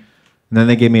action. And then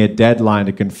they gave me a deadline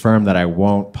to confirm that I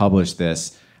won't publish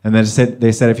this. And then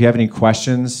they said if you have any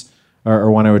questions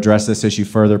or want to address this issue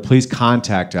further, please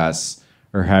contact us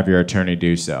or have your attorney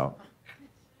do so.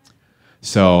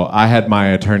 So I had my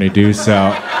attorney do so.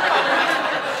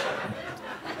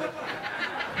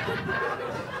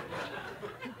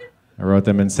 I wrote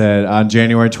them and said, on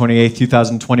January 28th,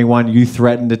 2021, you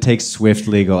threatened to take swift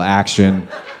legal action.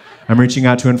 I'm reaching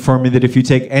out to inform you that if you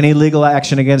take any legal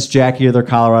action against Jackie or the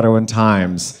Coloradoan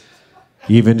Times,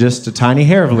 even just a tiny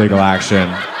hair of legal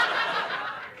action,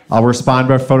 I'll respond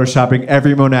by photoshopping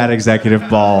every Monad executive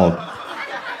bald.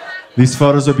 These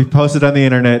photos will be posted on the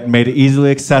internet and made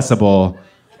easily accessible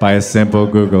by a simple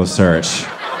Google search.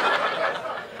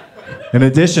 In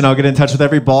addition, I'll get in touch with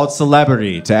every bald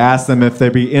celebrity to ask them if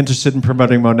they'd be interested in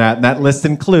promoting Monat, and that list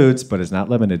includes, but is not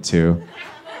limited to,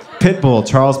 Pitbull,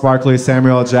 Charles Barkley,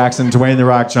 Samuel L. Jackson, Dwayne "The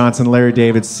Rock" Johnson, Larry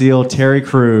David, Seal, Terry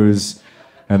Crews,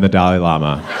 and the Dalai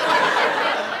Lama.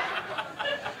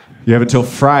 You have until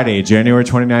Friday, January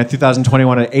 29th,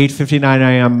 2021 at 8:59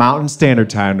 a.m. Mountain Standard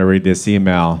Time to read this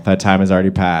email. That time has already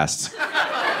passed.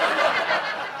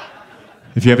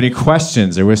 If you have any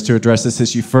questions or wish to address this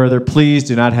issue further, please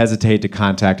do not hesitate to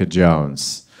contact a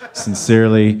Jones.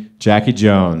 Sincerely, Jackie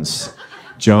Jones.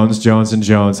 Jones, Jones &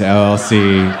 Jones,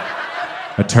 LLC,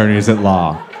 attorneys at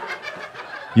law.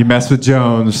 You mess with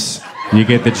Jones, you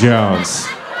get the Jones.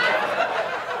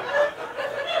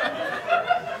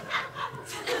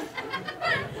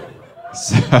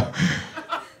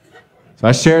 So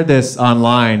I shared this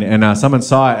online, and someone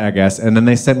saw it, I guess, and then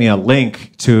they sent me a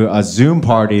link to a Zoom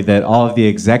party that all of the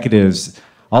executives,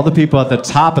 all the people at the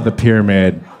top of the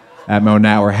pyramid at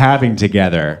Monat were having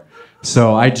together.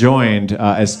 So I joined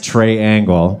as Trey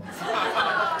Angle,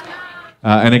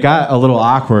 and it got a little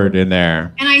awkward in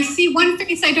there. And I see one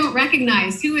face I don't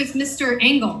recognize. Who is Mr.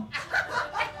 Angle?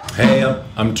 Hey,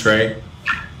 I'm Trey.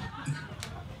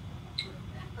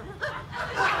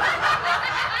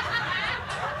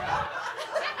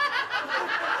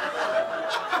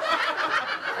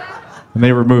 And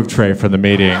they removed Trey from the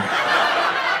meeting.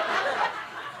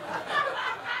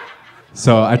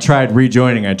 So I tried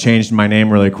rejoining. I changed my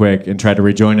name really quick and tried to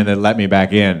rejoin, and they let me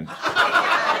back in.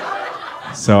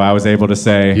 So I was able to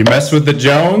say, "You mess with the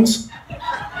Jones,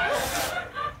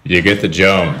 you get the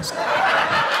Jones."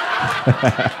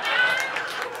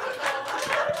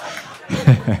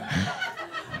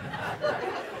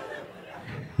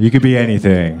 you could be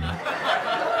anything.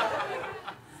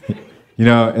 You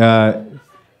know,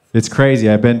 it's crazy.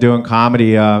 I've been doing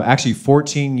comedy actually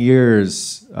 14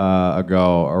 years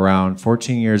ago. Around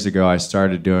 14 years ago, I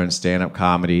started doing stand-up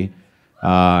comedy.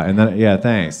 And then, yeah,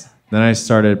 thanks. Then I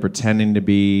started pretending to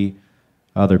be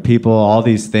other people, all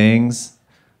these things.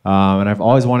 And I've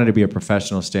always wanted to be a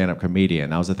professional stand-up comedian.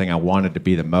 That was the thing I wanted to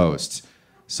be the most.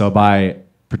 So by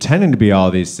pretending to be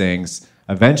all these things,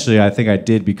 eventually I think I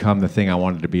did become the thing I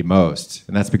wanted to be most.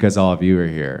 And that's because all of you are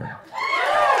here.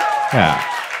 Yeah.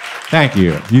 Thank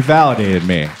you. You validated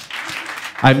me.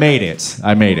 I made it.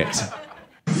 I made it.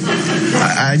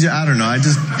 I don't know.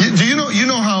 You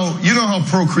know how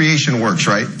procreation works,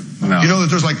 right? No. You know that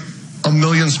there's like a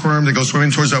million sperm that go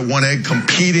swimming towards that one egg,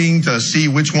 competing to see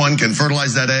which one can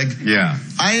fertilize that egg. Yeah.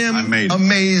 I am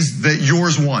amazed that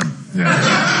yours won. Yeah.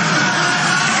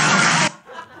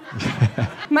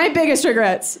 My biggest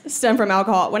regrets stem from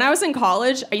alcohol. When I was in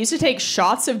college, I used to take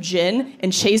shots of gin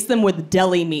and chase them with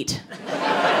deli meat.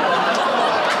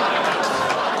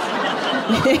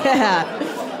 Yeah.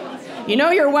 You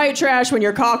know you're white trash when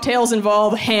your cocktails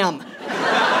involve ham.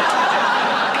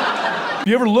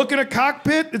 You ever look in a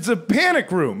cockpit? It's a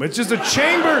panic room. It's just a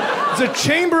chamber. It's a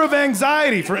chamber of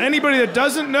anxiety for anybody that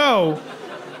doesn't know.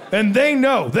 And they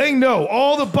know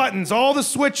all the buttons, all the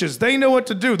switches. They know what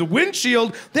to do. The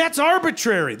windshield, that's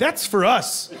arbitrary. That's for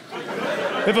us.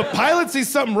 If a pilot sees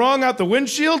something wrong out the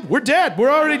windshield, we're dead. We're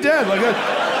already dead. Like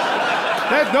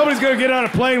nobody's gonna get on a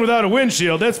plane without a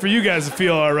windshield. That's for you guys to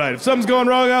feel all right. If something's going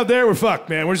wrong out there, we're fucked,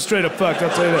 man. We're straight up fucked. I'll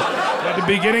tell you that. At the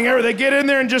beginning, they get in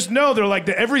there and just know. They're like,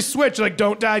 every switch, like,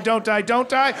 don't die, don't die, don't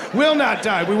die. Will not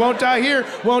die. We won't die here.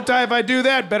 Won't die if I do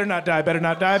that. Better not die, better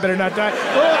not die, better not die.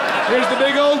 Oh, here's the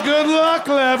big old good luck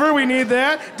lever. We need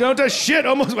that. Don't die. Shit,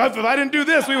 almost. If I didn't do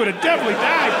this, we would have definitely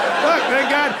died. Fuck, thank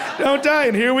God. Don't die.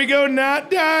 And here we go, not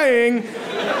dying.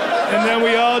 And then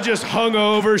we all just hung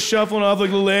over, shuffling off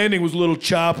like the landing was a little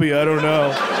choppy. I don't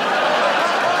know.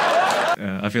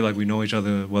 I feel like we know each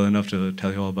other well enough to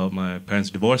tell you all about my parents'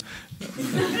 divorce.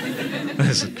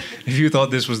 Listen, if you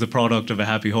thought this was the product of a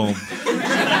happy home,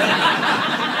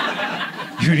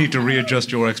 you need to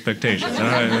readjust your expectations, all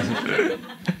right?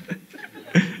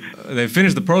 They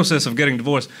finished the process of getting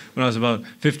divorced when I was about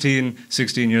 15,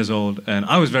 16 years old, and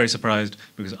I was very surprised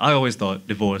because I always thought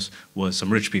divorce was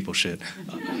some rich people shit.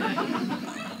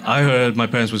 I heard my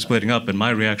parents were splitting up, and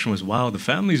my reaction was, wow, the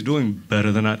family's doing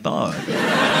better than I thought.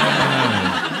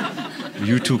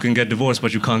 You two can get divorced,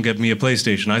 but you can't get me a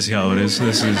PlayStation. I see how it is.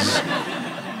 This is...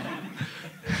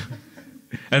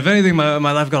 And if anything, my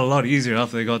life got a lot easier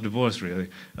after they got divorced, really,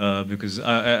 because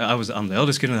I'm the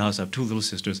eldest kid in the house. I have two little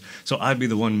sisters, so I'd be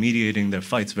the one mediating their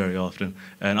fights very often.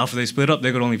 And after they split up,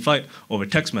 they could only fight over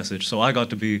text message, so I got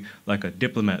to be like a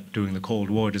diplomat during the Cold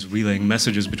War, just relaying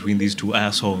messages between these two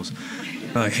assholes.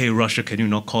 Like, hey, Russia, can you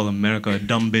not call America a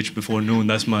dumb bitch before noon?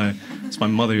 That's my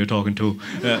mother you're talking to.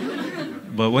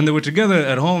 But when they were together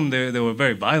at home, they were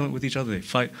very violent with each other. They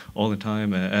fight all the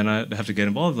time, and I'd have to get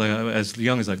involved. Like, as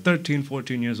young as like 13,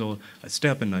 14 years old, I'd stay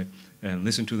up at night and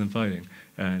listen to them fighting.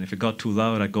 And if it got too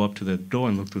loud, I'd go up to the door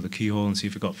and look through the keyhole and see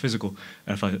if it got physical.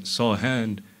 And if I saw a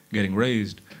hand getting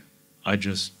raised, I'd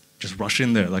just rush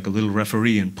in there like a little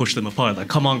referee and push them apart. Like,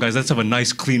 come on, guys, let's have a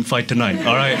nice, clean fight tonight,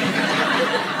 all right?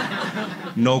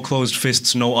 No closed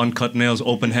fists, no uncut nails,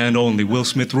 open hand only. Will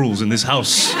Smith rules in this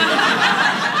house.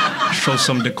 Show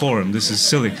some decorum. This is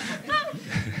silly.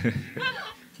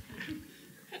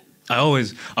 I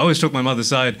always took my mother's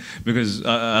side because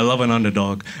I love an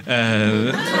underdog.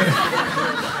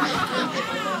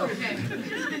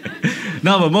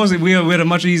 No, but mostly we had a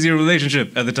much easier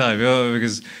relationship at the time,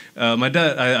 because my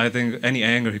dad, I think any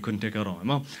anger he couldn't take out on my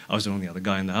mom. I was the only other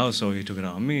guy in the house, so he took it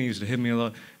out on me. He used to hit me a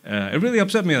lot. It really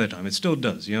upset me at the time. It still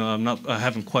does. I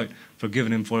haven't quite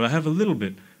forgiven him for it. I have a little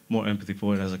bit more empathy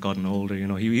for it as I've gotten older.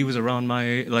 He was around my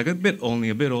age, like only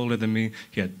a bit older than me.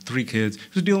 He had 3 kids. He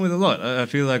was dealing with a lot. I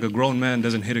feel like a grown man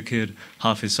doesn't hit a kid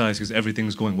half his size because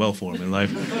everything's going well for him in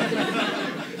life.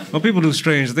 Well, people do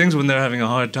strange things when they're having a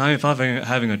hard time. If I'm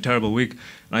having a terrible week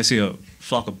and I see a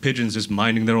flock of pigeons just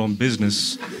minding their own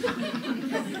business,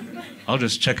 I'll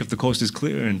just check if the coast is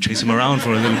clear and chase them around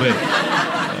for a little bit.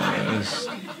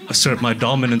 Assert my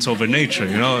dominance over nature,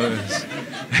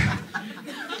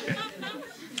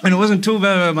 And it wasn't too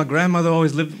bad. My grandmother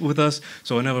always lived with us,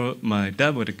 so whenever my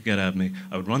dad would get at me,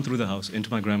 I would run through the house into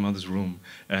my grandmother's room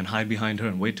and hide behind her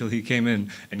and wait till he came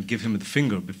in and give him the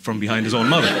finger from behind his own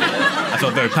mother. I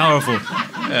felt very powerful.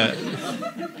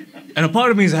 And a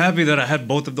part of me is happy that I had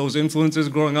both of those influences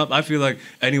growing up. I feel like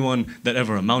anyone that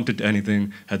ever amounted to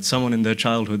anything had someone in their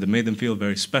childhood that made them feel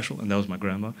very special, and that was my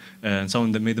grandma, and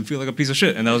someone that made them feel like a piece of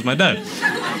shit, and that was my dad.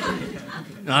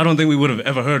 I don't think we would have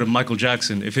ever heard of Michael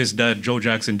Jackson if his dad, Joe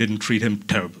Jackson, didn't treat him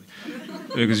terribly.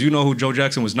 Because you know who Joe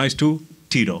Jackson was nice to?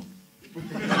 Tito.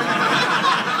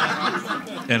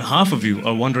 And half of you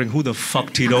are wondering who the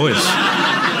fuck Tito is.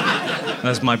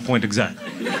 That's my point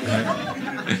exactly.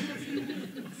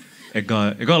 It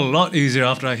got a lot easier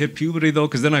after I hit puberty, though,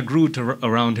 because then I grew to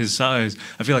around his size.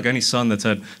 I feel like any son that's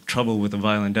had trouble with a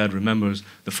violent dad remembers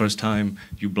the first time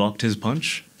you blocked his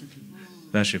punch.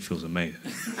 That shit feels amazing.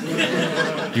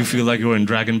 You feel like you're in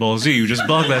Dragon Ball Z. You just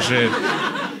block that shit.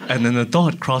 And then the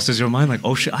thought crosses your mind like,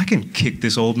 oh shit, I can kick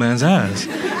this old man's ass.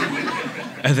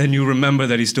 And then you remember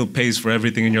that he still pays for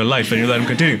everything in your life and you let him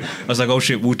continue. I was like, oh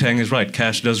shit, Wu-Tang is right.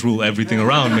 Cash does rule everything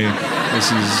around me. This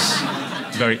is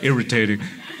very irritating.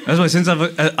 That's why since I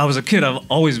was a kid, I've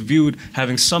always viewed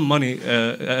having some money,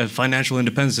 financial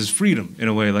independence as freedom, in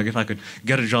a way. Like if I could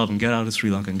get a job and get out of Sri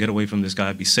Lanka and get away from this guy,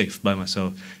 I'd be safe by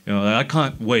myself. I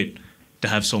can't wait to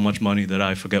have so much money that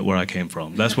I forget where I came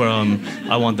from. That's where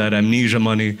I want that amnesia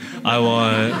money. I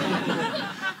want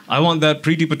that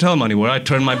Preeti Patel money where I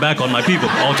turn my back on my people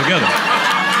altogether.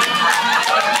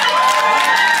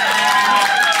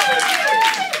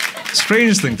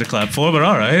 Strange thing to clap for, but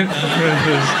all right.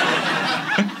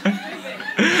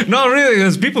 No, really,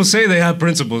 because people say they have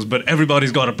principles, but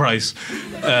everybody's got a price.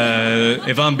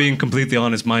 If I'm being completely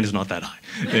honest, mine is not that high.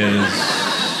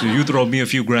 So you throw me a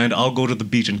few grand, I'll go to the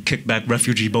beach and kick back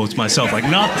refugee boats myself. Like,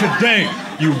 not today,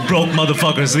 you broke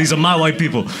motherfuckers. These are my white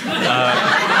people.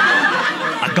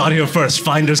 I got here first,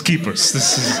 finders keepers.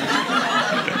 This is...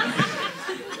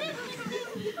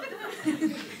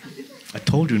 I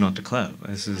told you not to clap.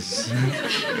 This is...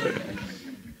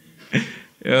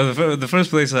 Yeah, the first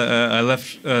place I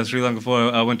left Sri Lanka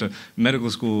for, I went to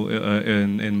medical school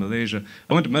in Malaysia.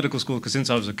 I went to medical school because since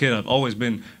I was a kid, I've always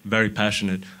been very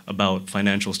passionate about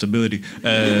financial stability.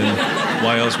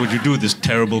 Why else would you do this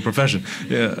terrible profession?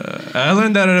 Yeah, I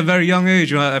learned that at a very young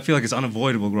age. I feel like it's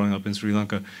unavoidable growing up in Sri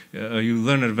Lanka. You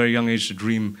learn at a very young age to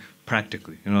dream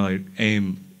practically, like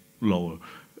aim lower.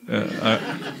 I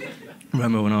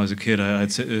remember when I was a kid,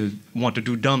 I'd want to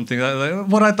do dumb things,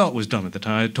 what I thought was dumb at the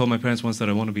time. I told my parents once that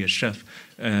I want to be a chef,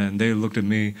 and they looked at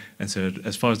me and said,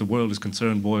 as far as the world is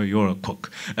concerned, boy, you're a cook.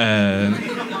 And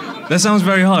that sounds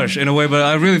very harsh in a way, but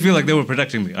I really feel like they were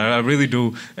protecting me. I really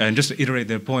do. And just to iterate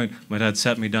their point, my dad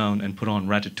sat me down and put on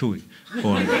Ratatouille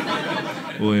for me,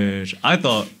 which I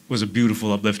thought was a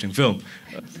beautiful, uplifting film.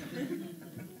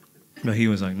 But he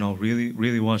was like, no, really,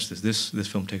 really watch this. This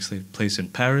film takes place in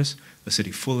Paris, a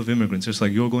city full of immigrants, just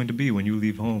like you're going to be when you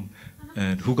leave home.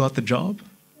 And who got the job?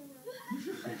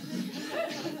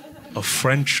 A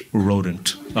French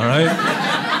rodent, all right?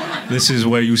 This is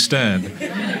where you stand.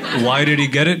 Why did he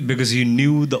get it? Because he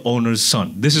knew the owner's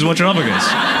son. This is what you're up against.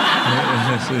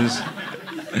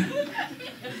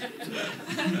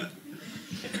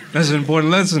 That's an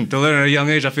important lesson to learn at a young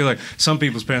age. I feel like some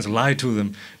people's parents lie to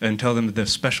them and tell them that they're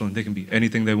special and they can be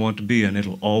anything they want to be and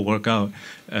it'll all work out.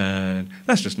 And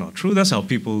that's just not true. That's how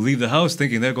people leave the house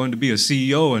thinking they're going to be a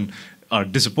CEO and are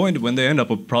disappointed when they end up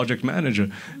a project manager.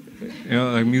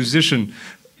 Like musician,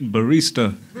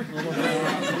 barista,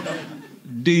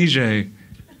 DJ.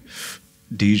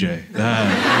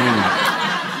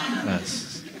 That's...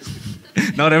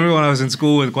 Not everyone I was in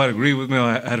school with quite agreed with me.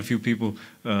 I had a few people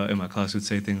in my class who'd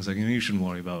say things like, you shouldn't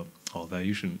worry about all that.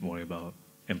 You shouldn't worry about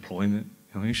employment.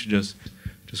 You should just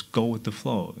go with the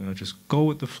flow. Just go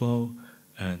with the flow,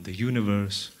 and the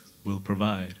universe will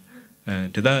provide.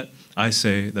 And to that, I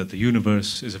say that the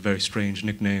universe is a very strange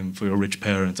nickname for your rich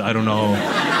parents. I don't know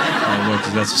how it works.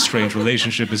 That's a strange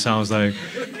relationship, it sounds like.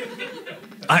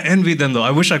 I envy them, though.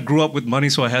 I wish I grew up with money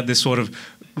so I had this sort of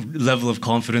level of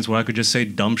confidence where I could just say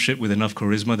dumb shit with enough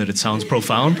charisma that it sounds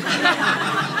profound.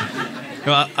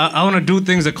 I want to do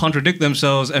things that contradict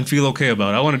themselves and feel okay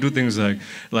about it. I want to do things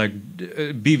like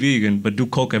be vegan but do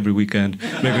coke every weekend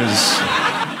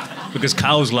because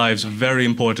cows' lives are very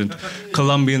important.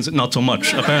 Colombians, not so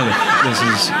much. Apparently, this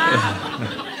is.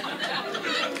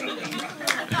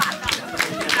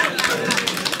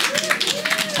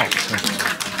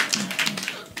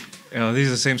 These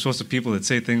are the same sorts of people that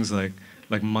say things like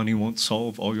money won't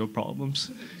solve all your problems.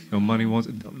 Money won't.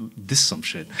 This is some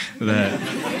shit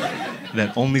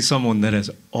that only someone that has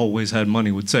always had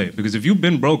money would say. Because if you've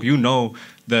been broke, you know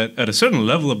that at a certain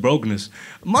level of brokenness,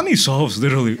 money solves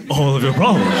literally all of your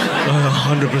problems,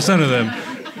 100% of them.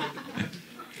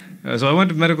 So I went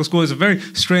to medical school. It's a very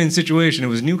strange situation. It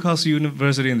was Newcastle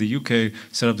University in the UK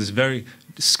set up this very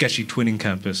sketchy twinning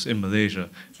campus in Malaysia.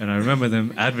 And I remember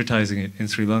them advertising it in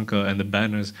Sri Lanka, and the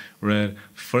banners read,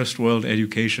 "First world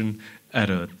education at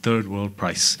a third world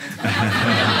price."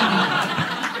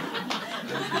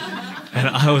 And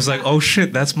I was like, oh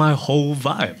shit, that's my whole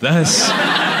vibe.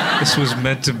 This was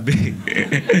meant to be.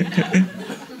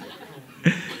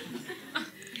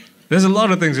 There's a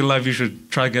lot of things in life you should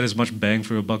try to get as much bang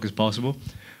for your buck as possible.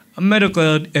 A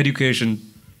medical education,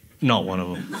 not one of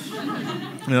them.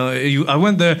 I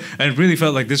went there and it really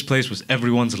felt like this place was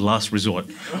everyone's last resort.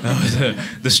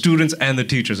 The students and the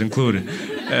teachers included.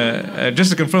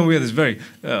 Just to confirm, we had this very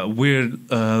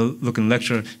weird-looking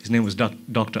lecturer. His name was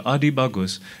Dr. Adi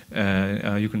Bagus.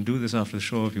 You can do this after the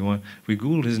show if you want. We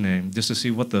Googled his name just to see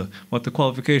what the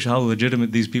qualification, how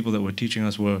legitimate these people that were teaching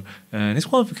us were. And his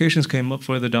qualifications came up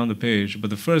further down the page. But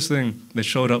the first thing that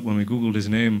showed up when we Googled his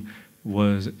name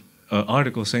was an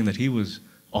article saying that he was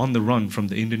on the run from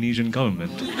the Indonesian government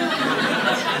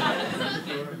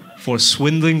for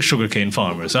swindling sugarcane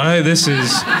farmers. All right, this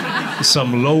is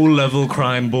some low-level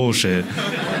crime bullshit.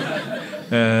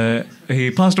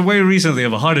 He passed away recently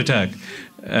of a heart attack.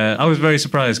 I was very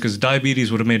surprised because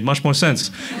diabetes would have made much more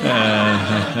sense.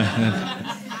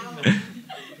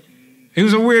 He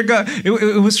was a weird guy.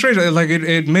 It was strange. Like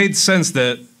it made sense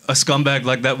that a scumbag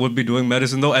like that would be doing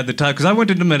medicine, though, at the time. Because I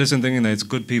went into medicine thinking that it's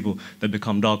good people that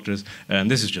become doctors, and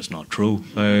this is just not true.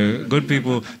 Good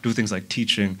people do things like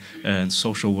teaching and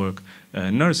social work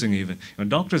and nursing even.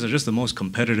 Doctors are just the most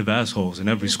competitive assholes in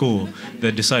every school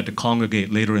that decide to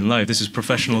congregate later in life. This is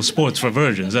professional sports for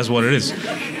virgins. That's what it is.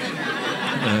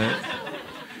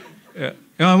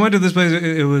 I went to this place.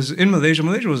 It was in Malaysia.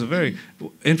 Malaysia was a very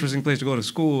interesting place to go to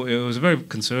school. It was a very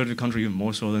conservative country, even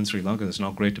more so than Sri Lanka. It's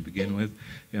not great to begin with.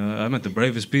 I met the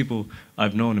bravest people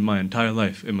I've known in my entire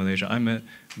life in Malaysia. I met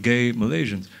gay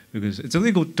Malaysians because it's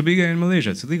illegal to be gay in Malaysia.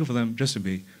 It's illegal for them just to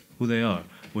be who they are,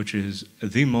 which is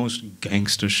the most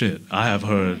gangster shit I have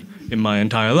heard in my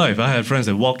entire life. I had friends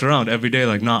that walked around every day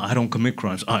like, nah, I don't commit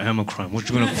crimes. I am a crime. What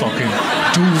you gonna fucking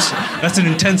do? That's an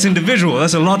intense individual.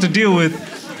 That's a lot to deal with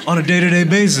on a day-to-day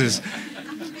basis.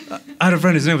 I had a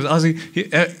friend, his name was Ozzy.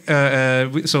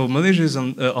 So Malaysia is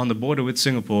on the border with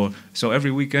Singapore. So every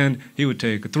weekend, he would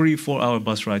take 3-4 hour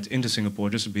bus rides into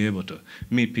Singapore just to be able to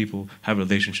meet people, have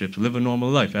relationships, live a normal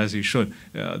life, as he should.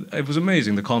 It was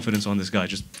amazing, the confidence on this guy,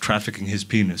 just trafficking his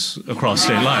penis across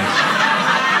state lines.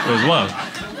 It was wild.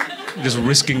 Just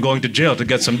risking going to jail to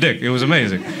get some dick. It was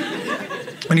amazing.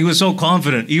 And he was so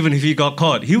confident, even if he got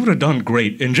caught, he would have done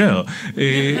great in jail.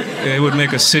 He would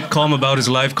make a sitcom about his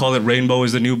life, call it Rainbow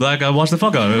is the New Black. I'd watch the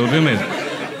fuck out of it. It would be amazing.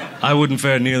 I wouldn't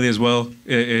fare nearly as well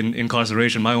in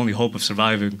incarceration. My only hope of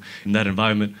surviving in that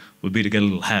environment would be to get a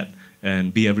little hat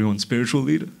and be everyone's spiritual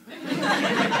leader.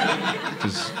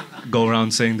 Just go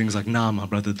around saying things like, nah, my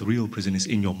brother, the real prison is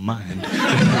in your mind.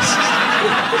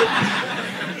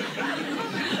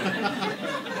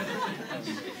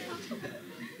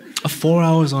 4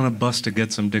 hours on a bus to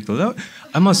get some dick.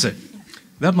 I must say,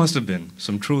 that must have been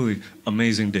some truly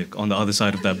amazing dick on the other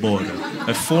side of that border.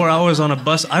 At 4 hours on a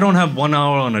bus, I don't have 1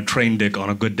 hour on a train dick on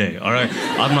a good day, all right?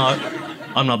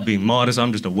 I'm not being modest,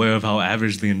 I'm just aware of how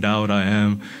averagely endowed I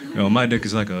am. My dick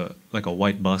is like a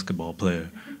white basketball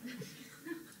player.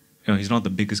 He's not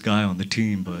the biggest guy on the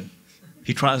team, but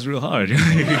he tries real hard.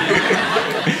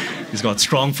 He's got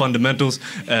strong fundamentals,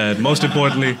 and most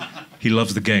importantly, he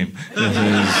loves the game.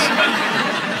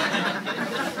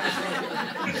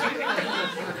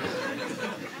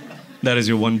 That is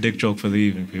your one dick joke for the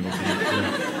evening, people.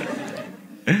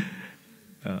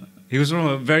 He was from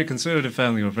a very conservative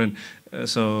family, my friend.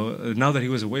 So now that he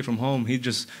was away from home, he'd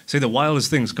just say the wildest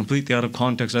things, completely out of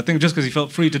context. I think just because he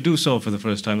felt free to do so for the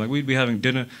first time. Like, we'd be having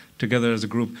dinner together as a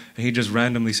group, and he'd just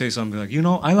randomly say something like, you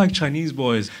know, I like Chinese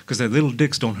boys because their little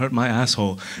dicks don't hurt my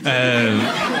asshole. And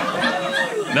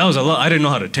that was a lot. I didn't know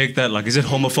how to take that. Like, is it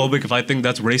homophobic if I think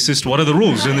that's racist? What are the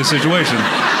rules in this situation?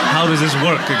 How does this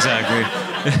work exactly?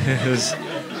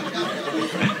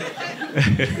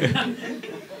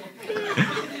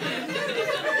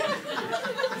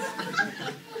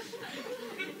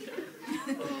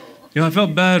 You know, I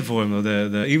felt bad for him,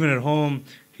 though. Even at home,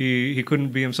 he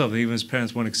couldn't be himself. Even his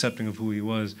parents weren't accepting of who he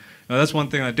was. Now, that's one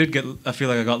thing I feel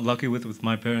like I got lucky with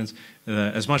my parents.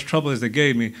 As much trouble as they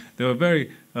gave me, they were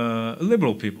very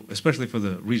liberal people, especially for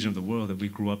the region of the world that we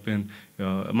grew up in.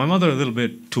 My mother, a little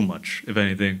bit too much, if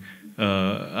anything.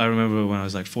 I remember when I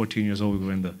was like 14 years old, we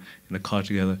were in the car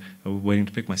together, waiting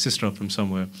to pick my sister up from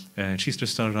somewhere, and she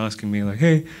just started asking me, like,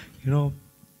 hey, you know,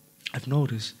 I've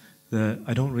noticed that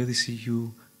I don't really see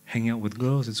you hanging out with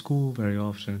girls at school very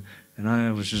often. And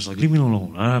I was just like, leave me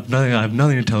alone. I have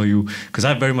nothing to tell you, because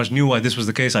I very much knew why this was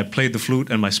the case. I played the flute,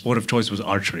 and my sport of choice was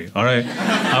archery, all right?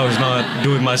 I was not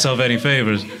doing myself any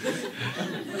favors.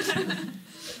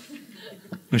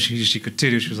 And she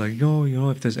continued. She was like, no, you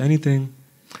know, if there's anything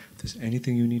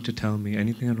you need to tell me,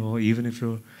 anything at all, even if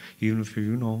you're,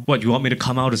 you know. What, you want me to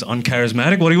come out as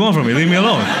uncharismatic? What do you want from me? Leave me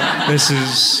alone. This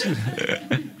is...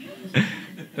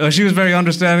 She was very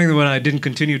understanding when I didn't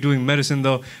continue doing medicine,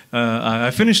 though.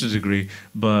 I finished the degree,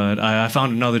 but I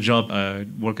found another job. I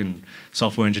work in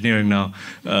software engineering now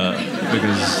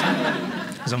because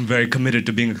I'm very committed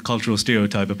to being a cultural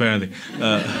stereotype, apparently.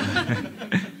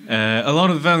 A lot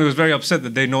of the family was very upset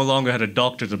that they no longer had a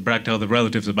doctor to brag to other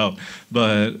relatives about.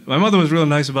 But my mother was real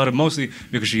nice about it, mostly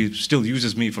because she still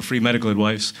uses me for free medical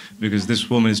advice, because this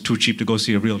woman is too cheap to go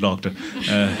see a real doctor.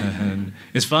 And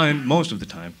it's fine most of the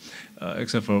time.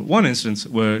 Except for one instance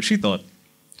where she thought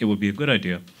it would be a good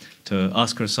idea to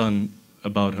ask her son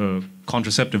about her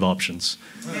contraceptive options.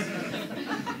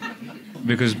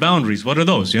 Because boundaries, what are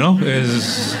those, you know?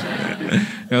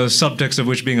 The subtext of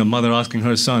which being a mother asking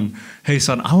her son, hey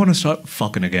son, I want to start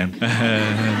fucking again.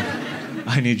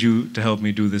 I need you to help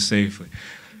me do this safely.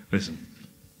 Listen,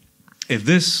 if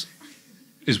this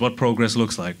is what progress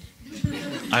looks like,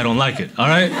 I don't like it, all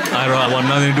right? I want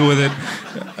nothing to do with it.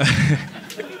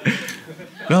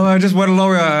 No, I just went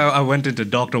along. I went into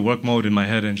doctor work mode in my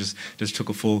head and just took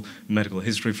a full medical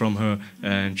history from her.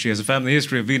 And she has a family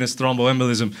history of venous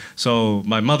thromboembolism. So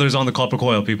my mother's on the copper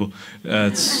coil, people.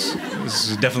 This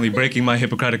is definitely breaking my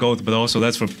Hippocratic oath, but also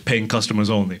that's for paying customers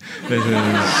only.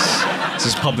 This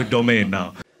is public domain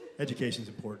now. Education's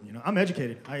important, you know. I'm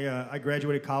educated. I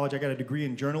graduated college. I got a degree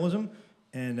in journalism,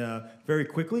 and very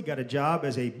quickly got a job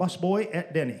as a busboy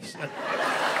at Denny's.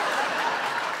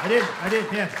 I did,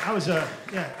 yeah. I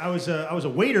was a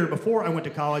waiter before I went to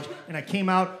college, and I came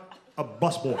out a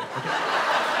busboy. Okay?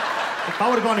 If I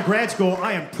would have gone to grad school,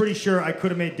 I am pretty sure I could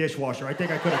have made dishwasher. I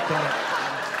think I could have done it.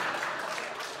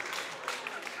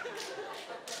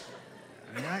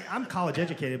 I mean, I'm college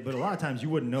educated, but a lot of times you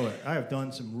wouldn't know it. I have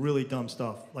done some really dumb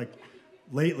stuff. Like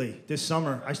lately, this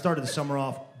summer, I started the summer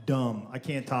off dumb. I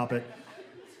can't top it.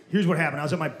 Here's what happened. I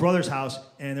was at my brother's house,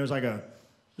 and there was like a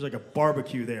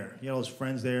barbecue there. He had all his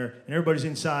friends there, and everybody's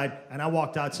inside, and I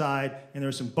walked outside, and there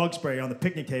was some bug spray on the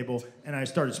picnic table, and I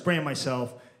started spraying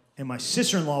myself, and my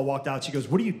sister-in-law walked out. She goes,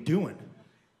 what are you doing?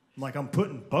 I'm like, I'm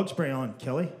putting bug spray on,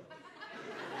 Kelly.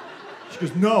 She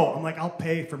goes, no. I'm like, I'll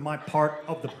pay for my part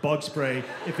of the bug spray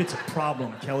if it's a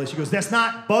problem, Kelly. She goes, that's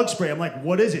not bug spray. I'm like,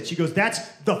 what is it? She goes, that's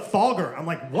the fogger. I'm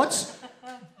like, what's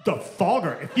the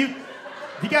fogger? If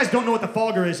you guys don't know what the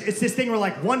fogger is, it's this thing where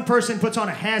like one person puts on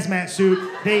a hazmat suit,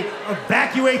 they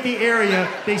evacuate the area,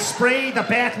 they spray the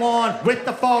back lawn with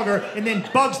the fogger, and then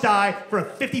bugs die for a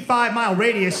 55-mile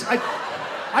radius. I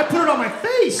put it on my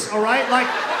face, all right? Like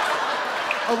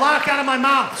a lock out of my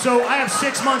mouth, so I have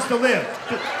 6 months to live.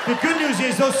 The good news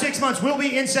is those 6 months will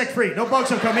be insect-free. No bugs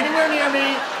will come anywhere near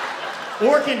me.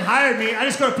 Orkin hired me. I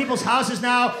just go to people's houses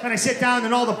now, and I sit down,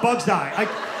 and all the bugs die.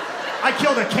 I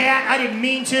killed a cat. I didn't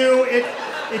mean to.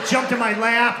 It jumped in my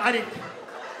lap. I don't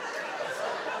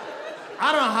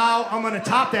know how I'm gonna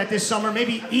top that this summer.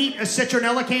 Maybe eat a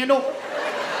citronella candle.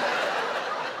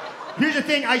 Here's the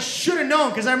thing, I should have known,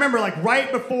 because I remember like right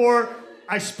before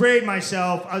I sprayed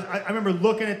myself, I remember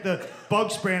looking at the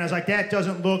bug spray and I was like, that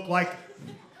doesn't look like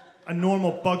a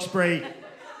normal bug spray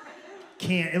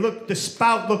can. The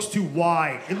spout looks too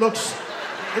wide. It looks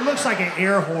like an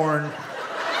air horn.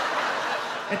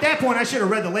 At that point, I should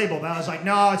have read the label, but I was like,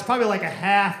 no, it's probably like a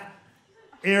half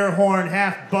air horn,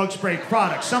 half bug spray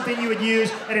product. Something you would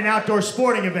use at an outdoor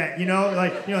sporting event,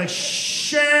 like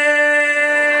share,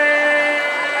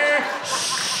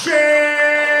 share,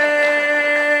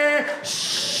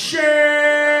 share,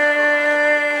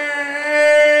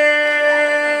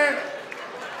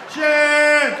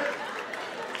 share.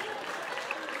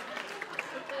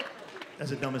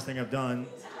 That's the dumbest thing I've done.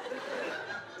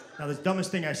 Now, the dumbest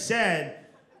thing I said,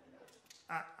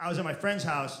 I was at my friend's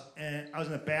house, and I was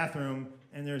in the bathroom,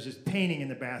 and there was this painting in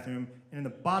the bathroom, and in the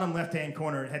bottom left-hand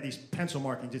corner, it had these pencil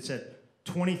markings. It said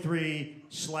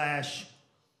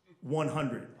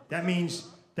 23/100. That means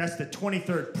that's the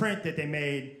 23rd print that they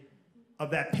made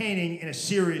of that painting in a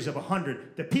series of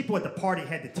 100. The people at the party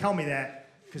had to tell me that,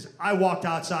 because I walked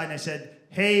outside and I said,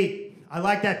 hey, I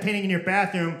like that painting in your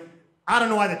bathroom. I don't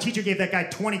know why the teacher gave that guy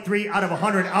 23 out of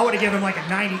 100. I would have given him like a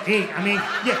 98. I mean,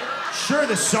 yeah, sure,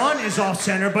 the sun is off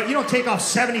center, but you don't take off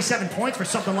 77 points for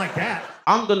something like that.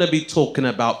 I'm gonna be talking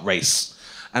about race.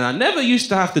 And I never used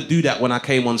to have to do that when I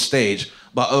came on stage,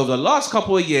 but over the last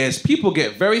couple of years, people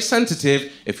get very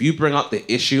sensitive if you bring up the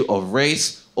issue of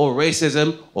race or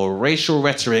racism or racial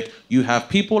rhetoric. You have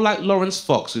people like Lawrence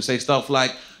Fox who say stuff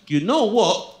like, you know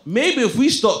what, maybe if we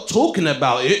stop talking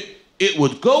about it, it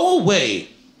would go away.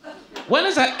 When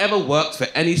has that ever worked for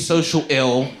any social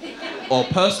ill or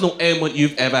personal ailment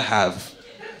you've ever have?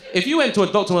 If you went to a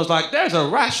doctor and was like, there's a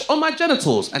rash on my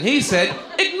genitals, and he said,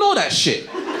 ignore that shit,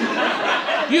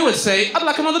 you would say, I'd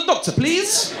like another doctor,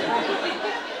 please.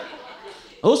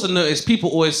 I also notice people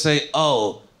always say,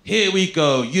 oh, here we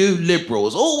go, you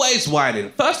liberals, always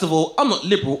whining. First of all, I'm not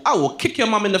liberal, I will kick your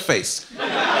mum in the face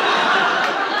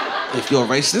if you're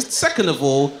racist. Second of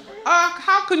all,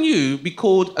 how can you be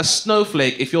called a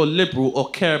snowflake if you're liberal or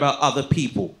care about other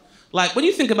people? Like, when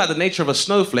you think about the nature of a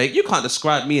snowflake, you can't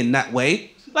describe me in that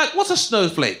way. Like, what's a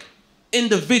snowflake?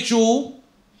 Individual,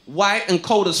 white and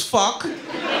cold as fuck,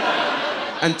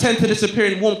 and tend to disappear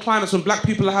in warm climates when black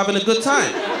people are having a good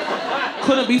time.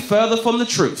 Couldn't be further from the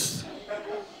truth.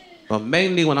 But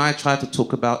mainly when I try to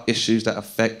talk about issues that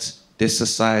affect this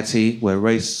society where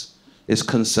race is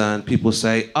concerned, people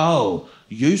say, oh,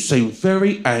 you seem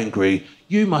very angry.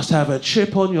 You must have a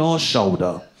chip on your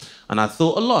shoulder. And I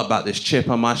thought a lot about this chip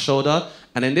on my shoulder.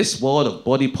 And in this world of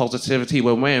body positivity,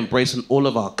 when we're embracing all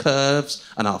of our curves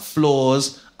and our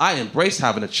flaws, I embrace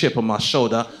having a chip on my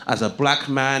shoulder as a black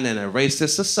man in a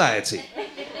racist society.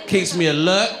 Keeps me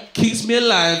alert, keeps me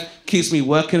alive, keeps me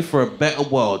working for a better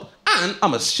world. And I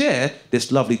must share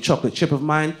this lovely chocolate chip of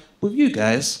mine with you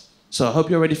guys. So I hope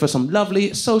you're ready for some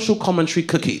lovely social commentary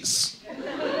cookies.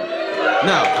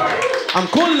 Now, I'm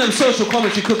calling them social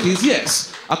commentary cookies,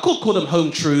 yes. I could call them home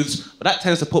truths, but that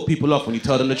tends to put people off when you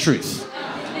tell them the truth.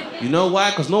 You know why?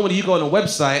 Because normally you go on a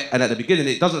website and at the beginning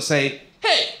it doesn't say,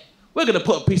 hey, we're going to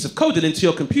put a piece of code into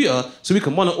your computer so we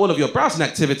can monitor all of your browsing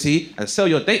activity and sell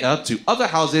your data to other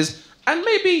houses and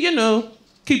maybe, you know,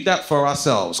 keep that for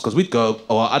ourselves. Because we'd go,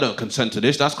 oh, I don't consent to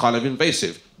this, that's kind of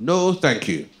invasive. No, thank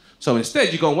you. So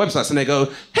instead you go on websites and they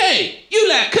go, hey, you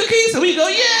like cookies? And we go,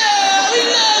 yeah, we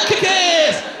love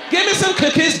cookies. Give me some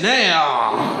cookies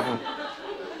now.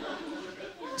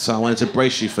 So I wanted to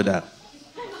brace you for that.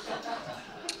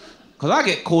 Because I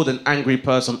get called an angry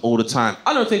person all the time.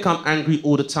 I don't think I'm angry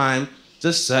all the time.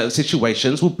 Just certain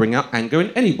situations will bring out anger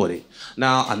in anybody.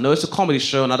 Now, I know it's a comedy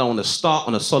show and I don't want to start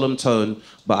on a solemn tone,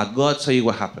 but I gotta tell you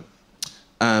what happened.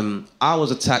 I was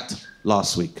attacked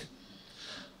last week.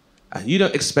 And you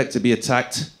don't expect to be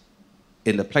attacked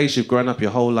in the place you've grown up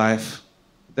your whole life.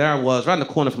 There I was, around the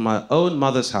corner from my own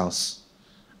mother's house.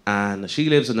 And she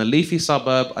lives in a leafy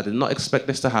suburb. I did not expect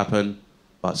this to happen,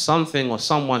 but something or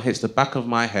someone hits the back of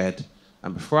my head,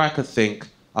 and before I could think,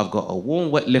 I've got a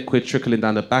warm, wet liquid trickling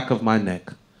down the back of my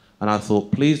neck. And I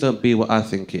thought, please don't be what I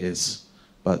think it is.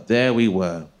 But there we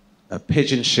were, a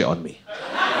pigeon shit on me.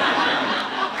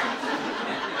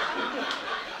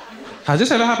 Has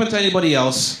this ever happened to anybody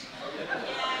else?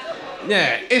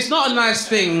 Yeah, it's not a nice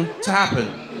thing to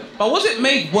happen. But was it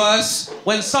made worse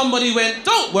when somebody went,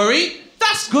 don't worry,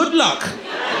 that's good luck?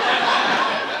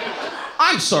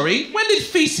 I'm sorry, when did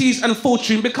feces and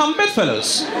fortune become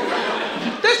bedfellows?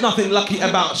 There's nothing lucky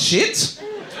about shit.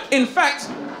 In fact,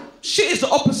 shit is the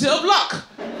opposite of luck.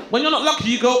 When you're not lucky,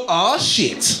 you go, oh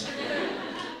shit.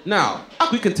 Now,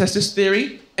 we can test this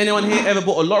theory. Anyone here ever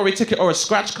bought a lottery ticket or a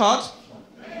scratch card?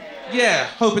 Yeah,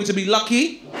 hoping to be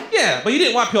lucky? Yeah, but you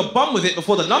didn't wipe your bum with it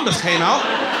before the numbers came out.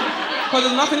 Because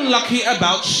there's nothing lucky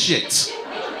about shit.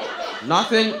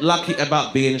 Nothing lucky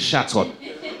about being shat on.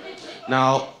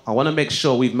 Now, I want to make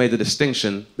sure we've made the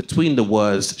distinction between the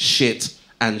words shit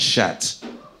and shat,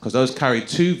 because those carry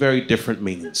two very different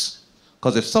meanings.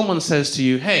 Because if someone says to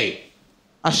you, hey,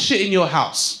 I shit in your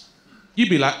house. You'd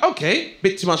be like, okay,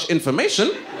 bit too much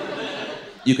information.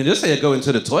 You can just say I go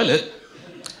into the toilet.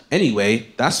 Anyway,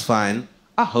 that's fine.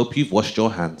 I hope you've washed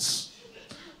your hands.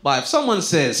 But if someone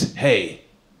says, hey,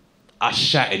 I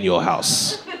shat in your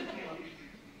house,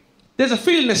 there's a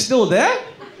feeling it's still there.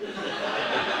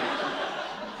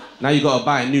 Now you gotta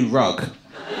buy a new rug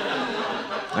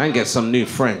and get some new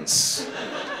friends.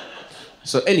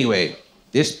 So anyway,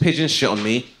 this pigeon shit on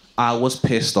me, I was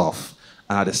pissed off.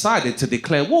 And I decided to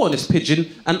declare war on this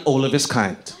pigeon and all of its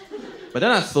kind. But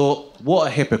then I thought, what a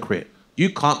hypocrite. You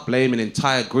can't blame an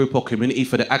entire group or community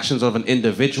for the actions of an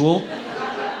individual.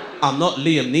 I'm not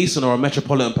Liam Neeson or a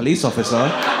Metropolitan Police officer.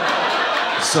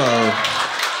 So,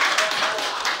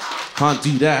 can't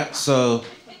do that. So,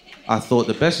 I thought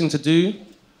the best thing to do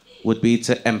would be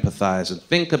to empathize and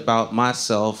think about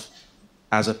myself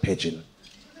as a pigeon.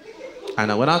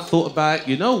 And when I thought about it,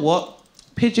 you know what?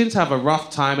 Pigeons have a rough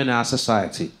time in our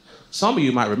society. Some of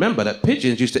you might remember that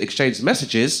pigeons used to exchange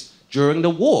messages during the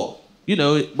war. You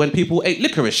know, when people ate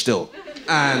licorice still.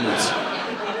 And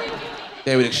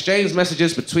they would exchange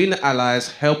messages between the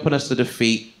Allies, helping us to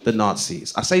defeat the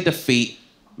Nazis. I say defeat,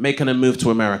 making a move to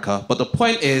America, but the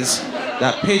point is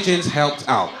that pigeons helped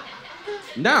out.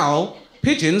 Now,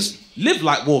 pigeons live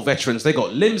like war veterans. They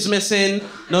got limbs missing,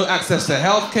 no access to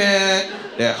healthcare,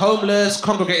 they're homeless,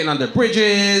 congregating under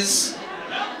bridges.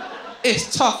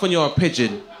 It's tough when you're a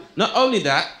pigeon. Not only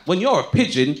that, when you're a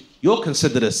pigeon, you're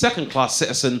considered a second-class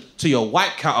citizen to your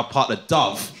white counterpart, the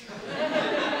dove.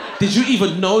 Did you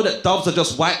even know that doves are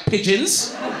just white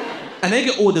pigeons? And they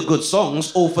get all the good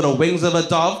songs, all for the wings of a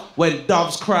dove. When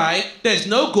doves cry, there's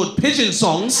no good pigeon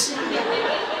songs.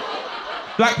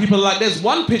 Black people are like, there's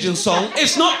one pigeon song,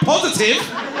 it's not positive.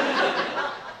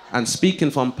 And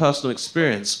speaking from personal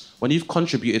experience, when you've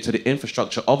contributed to the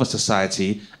infrastructure of a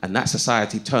society and that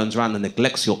society turns around and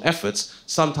neglects your efforts,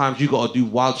 sometimes you gotta do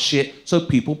wild shit so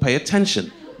people pay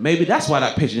attention. Maybe that's why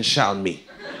that pigeon shot on me.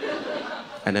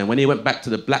 And then when he went back to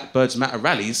the Black Birds Matter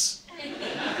rallies,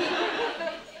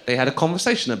 they had a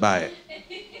conversation about it.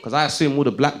 Because I assume all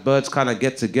the black birds kind of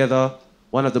get together.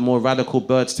 One of the more radical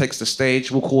birds takes the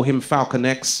stage. We'll call him Falcon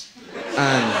X.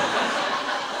 And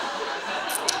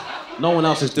no one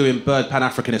else is doing bird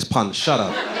Pan-Africanist puns. Shut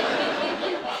up.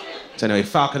 So anyway,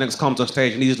 Falcon X comes on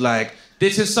stage and he's like,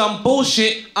 this is some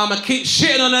bullshit. I'ma keep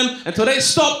shitting on them until they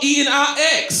stop eating our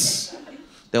eggs.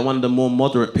 Then one of the more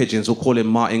moderate pigeons, we'll call him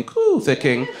Martin Luther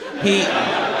King,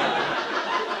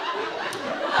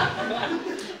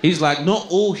 he's like, not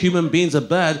all human beings are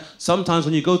bad. Sometimes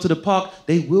when you go to the park,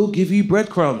 they will give you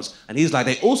breadcrumbs. And he's like,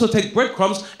 they also take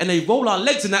breadcrumbs and they roll our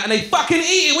legs in that and they fucking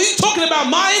eat it. What are you talking about,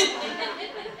 mine?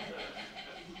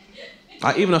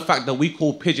 Like, even the fact that we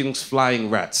call pigeons flying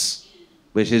rats,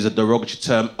 which is a derogatory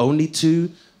term only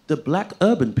to the black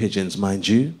urban pigeons, mind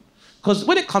you. Because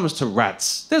when it comes to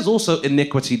rats, there's also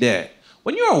iniquity there.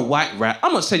 When you're a white rat,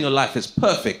 I'm not saying your life is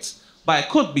perfect, but it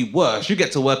could be worse. You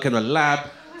get to work in a lab,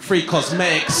 free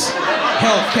cosmetics,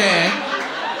 healthcare,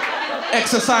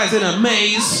 exercise in a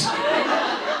maze.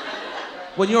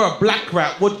 When you're a black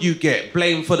rat, what do you get?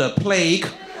 Blamed for the plague.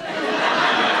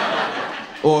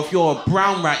 Or if you're a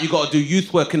brown rat, you gotta do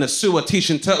youth work in a sewer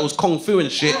teaching turtles kung fu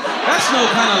and shit. That's no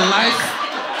kind of life.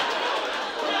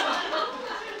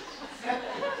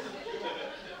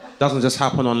 Doesn't just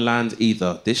happen on land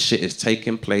either. This shit is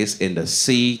taking place in the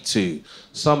sea too.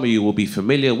 Some of you will be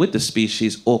familiar with the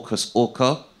species Orcus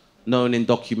orca, known in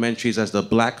documentaries as the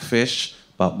blackfish,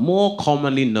 but more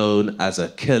commonly known as a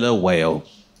killer whale.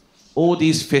 All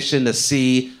these fish in the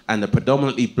sea, and the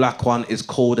predominantly black one is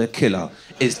called a killer.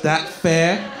 Is that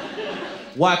fair?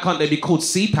 Why can't they be called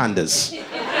sea pandas?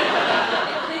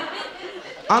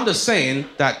 I'm just saying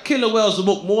that killer whales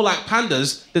look more like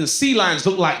pandas than sea lions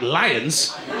look like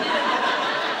lions.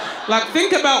 Like,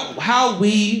 think about how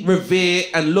we revere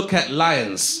and look at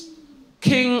lions.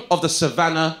 King of the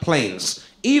savannah plains.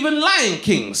 Even lion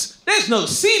kings. There's no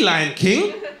sea lion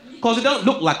king, because they don't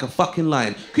look like a fucking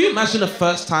lion. Can you imagine the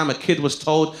first time a kid was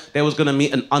told they was gonna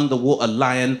meet an underwater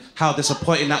lion? How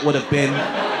disappointing that would have been.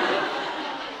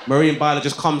 Marine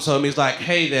biologist comes home, he's like,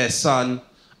 hey there, son.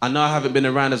 I know I haven't been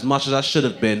around as much as I should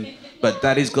have been, but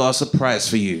daddy's got a surprise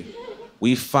for you.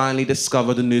 We finally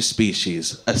discovered a new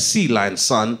species, a sea lion,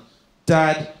 son.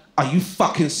 Dad, are you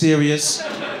fucking serious?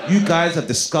 You guys have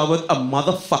discovered a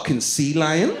motherfucking sea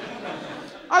lion?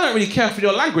 I don't really care for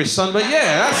your language, son, but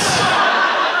yeah,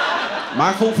 that's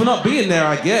my fault for not being there,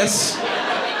 I guess.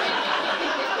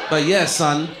 But yeah,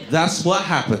 son, that's what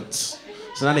happens.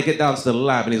 So now they get down to the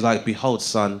lab and he's like, behold,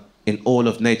 son, in all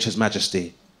of nature's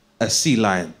majesty, a sea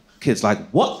lion. Kid's like,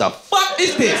 what the fuck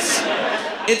is this?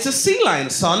 It's a sea lion,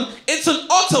 son. It's an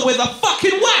otter with a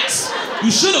fucking wax.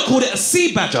 You should have called it a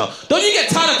sea badger. Don't you get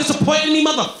tired of disappointing me,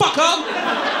 motherfucker?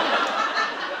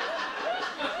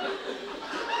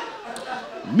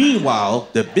 Meanwhile,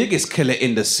 the biggest killer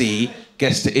in the sea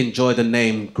gets to enjoy the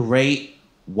name Great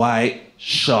White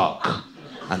Shark.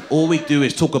 And all we do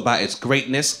is talk about its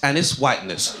greatness and its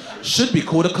whiteness. Should be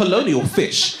called a colonial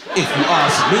fish, if you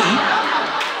ask me.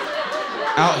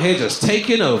 Out here just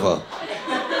taking over.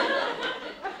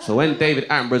 So when David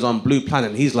Attenborough's on Blue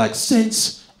Planet, he's like,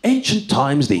 since ancient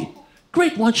times, the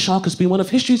great white shark has been one of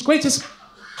history's greatest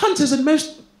hunters and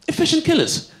most efficient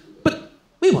killers. But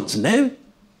we want to know,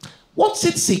 what's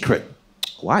its secret?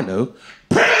 Oh, I know.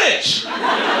 Privilege!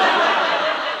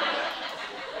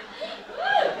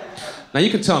 Now you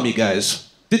can tell me, guys,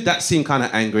 did that seem kind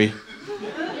of angry?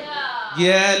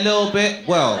 Yeah, a little bit?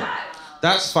 Well,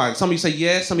 that's fine. Some of you say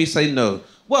yes, some of you say no.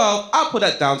 Well, I'll put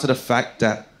that down to the fact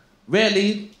that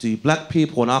rarely do black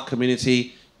people in our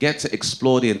community get to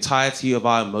explore the entirety of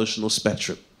our emotional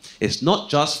spectrum. It's not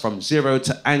just from 0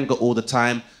 to anger all the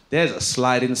time. There's a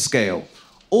sliding scale.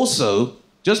 Also,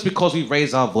 just because we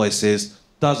raise our voices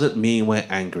doesn't mean we're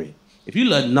angry. If you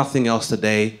learn nothing else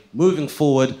today, moving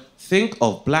forward, think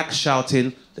of blacks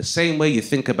shouting the same way you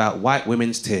think about white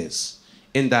women's tears.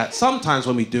 In that sometimes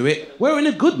when we do it, we're in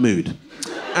a good mood.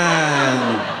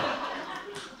 And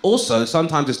also,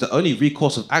 sometimes it's the only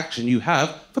recourse of action you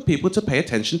have for people to pay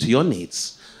attention to your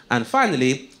needs. And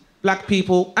finally, black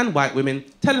people and white women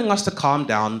telling us to calm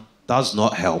down does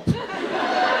not help.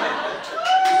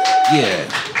 Yeah.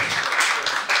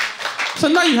 So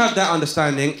now you have that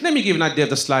understanding, let me give you an idea of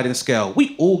the sliding scale.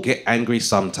 We all get angry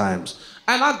sometimes.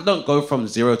 And I don't go from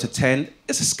 0 to 10,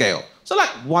 it's a scale. So like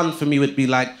 1 for me would be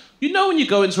like, you know when you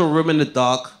go into a room in the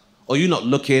dark, or you're not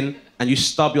looking, and you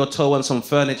stub your toe on some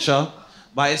furniture,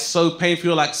 but it's so painful,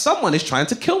 you're like, someone is trying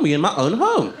to kill me in my own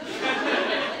home.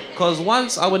 Because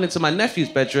once I went into my nephew's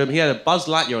bedroom, he had a Buzz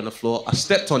Lightyear on the floor, I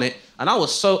stepped on it, and I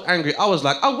was so angry, I was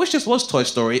like, I wish this was Toy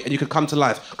Story and you could come to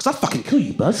life, because I'd fucking kill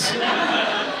you, Buzz.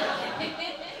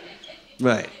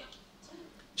 Right.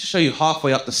 To show you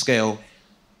halfway up the scale,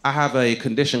 I have a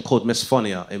condition called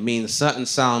misphonia. It means certain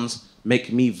sounds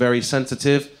make me very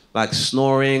sensitive, like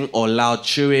snoring or loud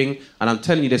chewing. And I'm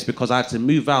telling you this because I had to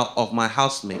move out of my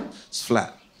housemate's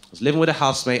flat. I was living with a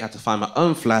housemate, I had to find my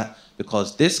own flat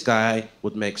because this guy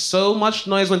would make so much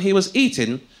noise when he was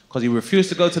eating because he refused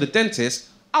to go to the dentist.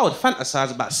 I would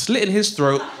fantasize about slitting his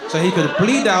throat so he could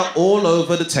bleed out all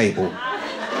over the table.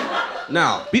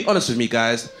 Now, be honest with me,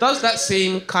 guys. Does that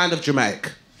seem kind of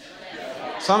dramatic?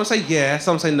 Some say yeah,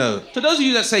 some say no. To those of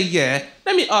you that say yeah,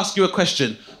 let me ask you a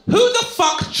question. Who the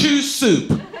fuck chews soup?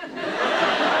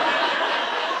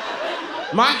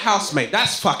 My housemate,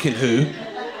 that's fucking who.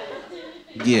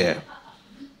 Yeah.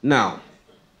 Now,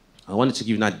 I wanted to give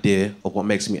you an idea of what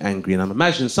makes me angry, and I'm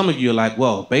imagining some of you are like,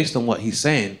 well, based on what he's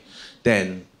saying,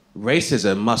 then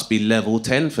racism must be level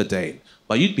 10 for Dane.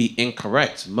 But you'd be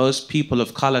incorrect. Most people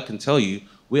of color can tell you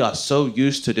we are so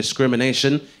used to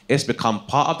discrimination, it's become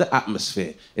part of the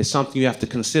atmosphere. It's something you have to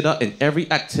consider in every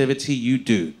activity you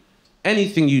do.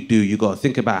 Anything you do, you gotta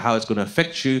think about how it's gonna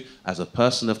affect you as a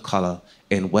person of color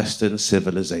in Western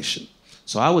civilization.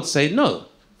 So I would say no,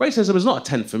 racism is not a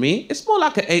 10 for me, it's more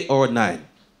like an 8 or a 9.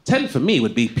 10 for me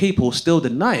would be people still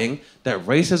denying that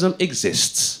racism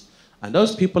exists. And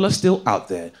those people are still out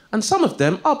there. And some of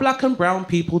them are black and brown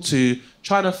people too,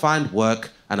 trying to find work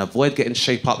and avoid getting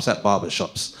shape-ups at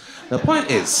barbershops. The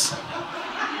point is,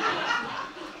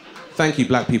 thank you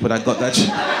black people that got that.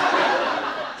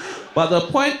 But the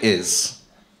point is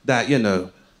that, you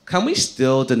know, can we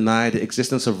still deny the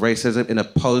existence of racism in a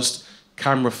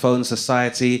post-camera phone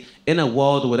society, in a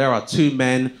world where there are 2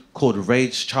 men called Ray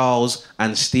Charles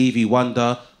and Stevie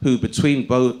Wonder, who between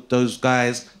both those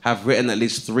guys have written at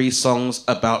least 3 songs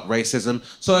about racism.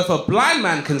 So if a blind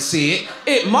man can see it,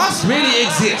 it must really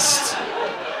exist.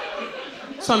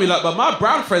 Some of you are like, but my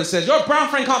brown friend says, your brown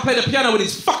friend can't play the piano with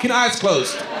his fucking eyes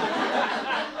closed.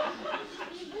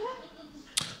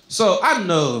 So I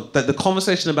know that the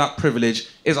conversation about privilege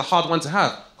is a hard one to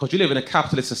have because you live in a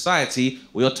capitalist society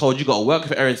where you're told you got to work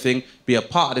for everything, be a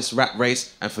part of this rat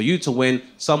race, and for you to win,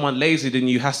 someone lazier than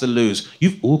you has to lose.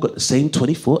 You've all got the same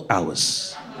 24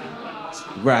 hours.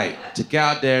 Right, to get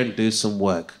out there and do some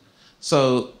work.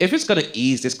 So if it's going to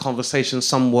ease this conversation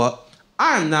somewhat,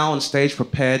 I am now on stage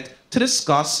prepared to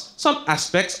discuss some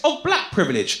aspects of black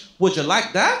privilege. Would you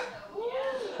like that?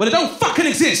 Well, it don't fucking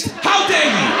exist. How dare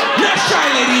you? Let's try,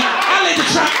 lady. I laid the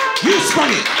trap. You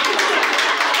sprung it.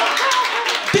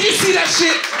 Did you see that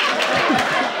shit?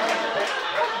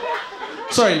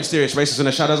 Sorry, mysterious racists in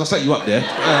the shadows. I'll set you up there.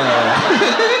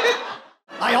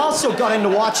 I also also got into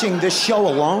watching this show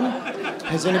Alone.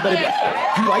 Has anybody...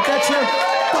 You like that show?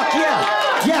 Fuck yeah.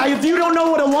 Yeah, if you don't know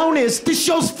what Alone is, this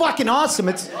show's fucking awesome.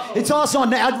 It's also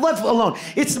on... I love Alone.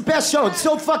 It's the best show. It's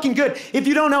so fucking good. If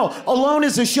you don't know, Alone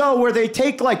is a show where they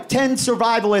take like 10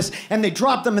 survivalists and they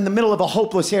drop them in the middle of a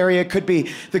hopeless area. It could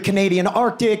be the Canadian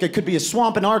Arctic. It could be a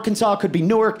swamp in Arkansas. It could be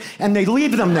Newark. And they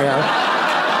leave them there.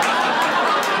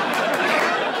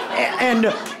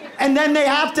 And then they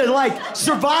have to like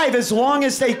survive as long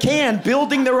as they can,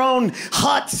 building their own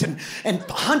huts and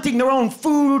hunting their own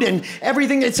food and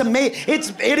everything. It's amazing.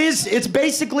 It's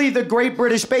basically the Great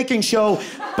British Baking Show,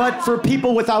 but for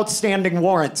people with outstanding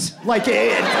warrants. Like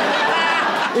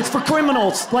it's for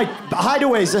criminals, like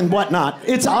hideaways and whatnot.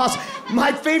 It's awesome.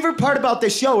 My favorite part about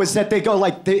this show is that they go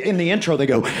like in the intro they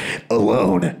go,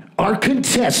 "Alone, our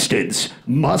contestants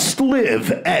must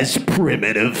live as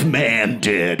primitive man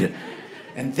did."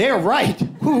 And they're right.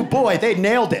 Ooh, boy, they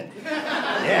nailed it.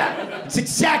 Yeah. It's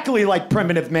exactly like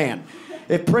Primitive Man.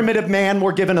 If Primitive Man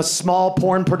were given a small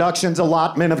porn productions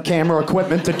allotment of camera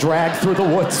equipment to drag through the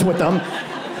woods with them,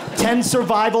 10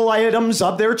 survival items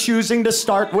of their choosing to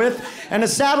start with, and a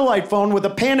satellite phone with a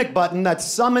panic button that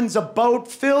summons a boat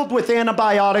filled with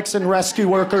antibiotics and rescue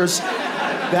workers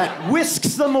that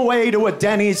whisks them away to a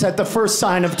Denny's at the first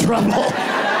sign of trouble.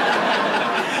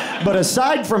 But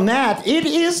aside from that, it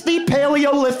is the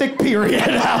Paleolithic period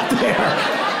out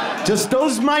there. Just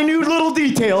those minute little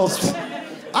details.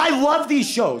 I love these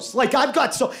shows. Like, I've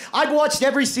watched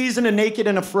every season of Naked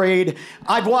and Afraid.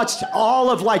 I've watched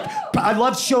all of, I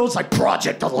love shows like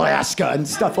Project Alaska and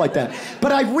stuff like that.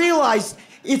 But I realized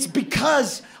it's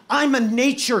because I'm a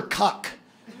nature cuck.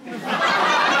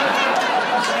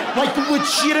 Like,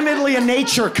 legitimately a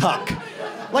nature cuck.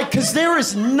 Like, because there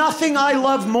is nothing I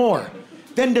love more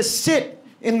than to sit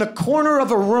in the corner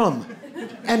of a room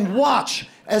and watch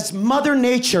as Mother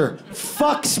Nature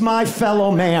fucks my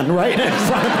fellow man right in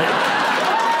front of me.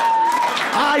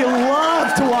 I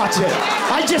love to watch it.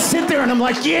 I just sit there and I'm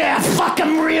like, yeah, fuck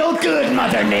him real good,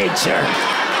 Mother Nature.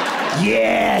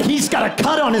 Yeah, he's got a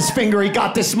cut on his finger he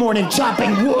got this morning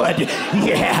chopping wood.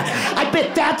 Yeah, I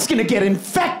bet that's gonna get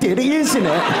infected, isn't it?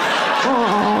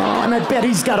 Oh, and I bet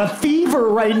he's got a fever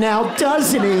right now,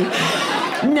 doesn't he?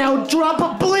 Now drop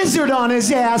a blizzard on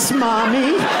his ass,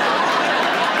 Mommy.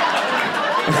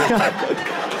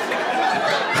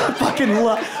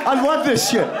 I love this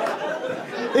shit.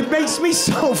 It makes me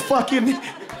so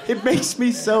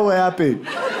happy.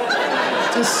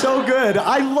 Just so good.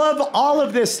 I love all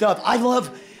of this stuff.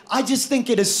 I just think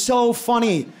it is so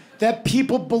funny that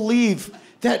people believe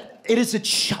that it is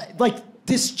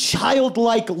this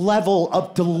childlike level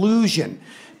of delusion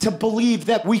to believe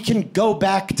that we can go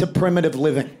back to primitive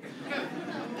living.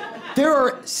 There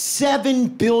are 7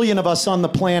 billion of us on the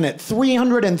planet,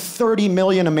 330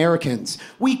 million Americans.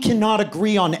 We cannot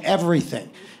agree on everything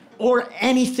or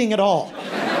anything at all.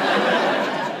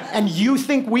 And you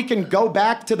think we can go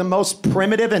back to the most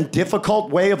primitive and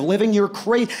difficult way of living? You're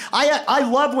crazy. I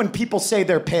love when people say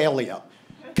they're paleo,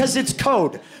 because it's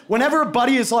code. Whenever a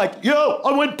buddy is like, yo,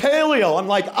 I went paleo, I'm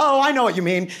like, oh, I know what you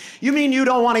mean. You mean you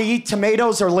don't want to eat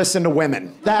tomatoes or listen to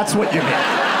women. That's what you mean.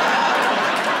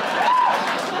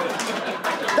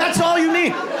 That's all you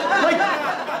mean. Like,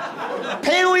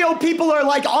 paleo people are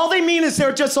like, all they mean is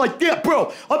they're just like, yeah,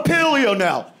 bro, I'm paleo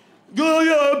now.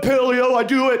 Yeah, I'm paleo, I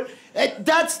do it.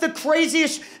 That's the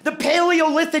craziest. The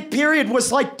Paleolithic period was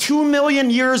like 2 million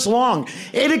years long.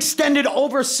 It extended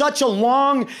over such a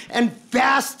long and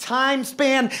vast time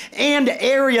span and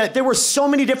area. There were so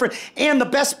many different, and the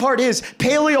best part is,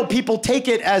 paleo people take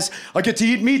it as, I get to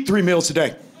eat meat 3 meals a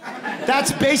day.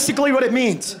 That's basically what it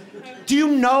means. Do you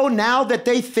know now that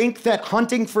they think that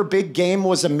hunting for big game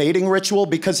was a mating ritual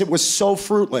because it was so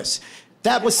fruitless?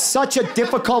 That was such a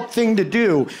difficult thing to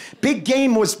do. Big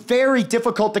game was very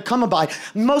difficult to come by.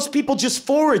 Most people just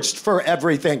foraged for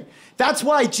everything. That's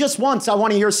why just once I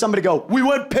want to hear somebody go, we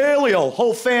went paleo,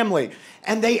 whole family.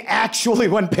 And they actually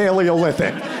went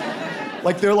Paleolithic.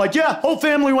 Like, they're like, yeah, whole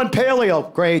family went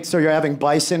paleo. Great, so you're having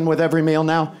bison with every meal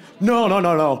now?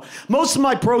 No. Most of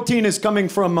my protein is coming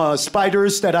from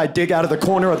spiders that I dig out of the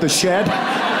corner of the shed.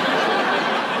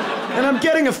 And I'm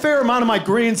getting a fair amount of my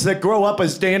greens that grow up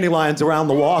as dandelions around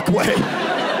the walkway.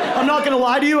 I'm not gonna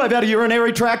lie to you, I've had a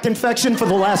urinary tract infection for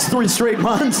the last 3 straight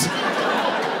months.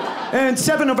 And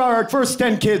 7 of our first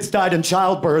 10 kids died in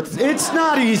childbirth. It's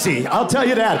not easy, I'll tell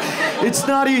you that. It's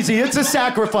not easy, it's a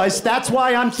sacrifice. That's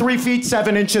why I'm 3 feet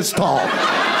 7 inches tall.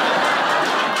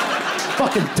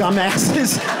 Fucking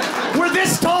dumbasses. We're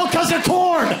this tall because of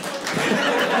corn.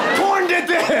 Corn did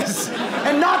this.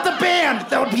 And not the band.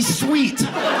 That would be sweet.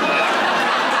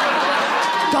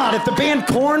 God, if the band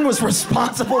Korn was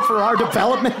responsible for our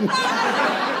development,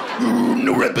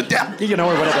 you know,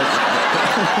 or whatever.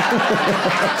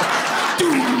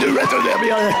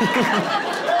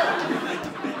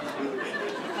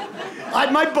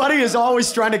 My buddy is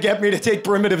always trying to get me to take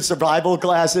primitive survival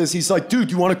classes. He's like,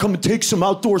 dude, you want to come and take some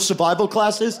outdoor survival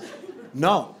classes?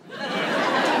 No.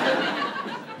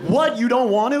 What, you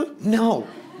don't want to? No.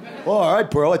 Well, all right,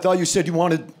 bro, I thought you said you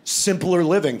wanted simpler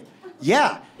living.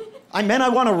 Yeah, I meant I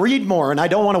want to read more and I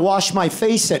don't want to wash my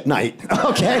face at night,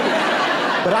 okay?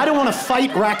 But I don't want to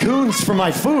fight raccoons for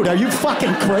my food. Are you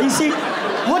fucking crazy?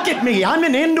 Look at me, I'm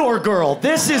an indoor girl.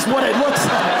 This is what it looks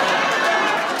like.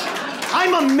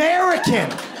 I'm American.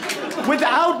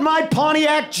 Without my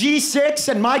Pontiac G6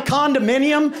 and my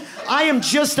condominium, I am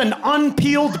just an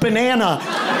unpeeled banana,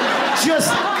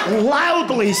 just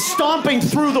loudly stomping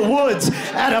through the woods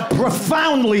at a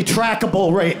profoundly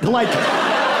trackable rate. Like,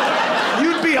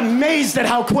 you'd be amazed at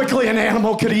how quickly an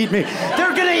animal could eat me.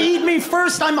 They're gonna eat me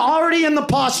first. I'm already in the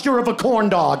posture of a corn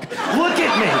dog. Look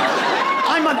at me.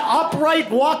 I'm an upright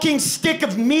walking stick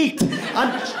of meat.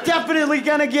 I'm definitely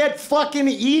gonna get fucking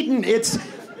eaten.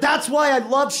 That's why I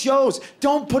love shows.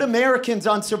 Don't put Americans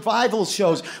on survival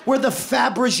shows. We're the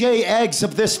Fabergé eggs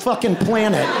of this fucking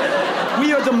planet.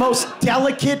 We are the most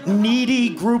delicate, needy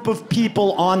group of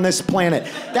people on this planet.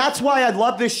 That's why I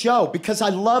love this show, because I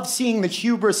love seeing the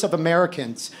hubris of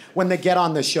Americans when they get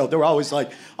on this show. They're always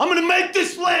like, I'm gonna make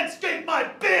this landscape my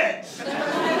bitch.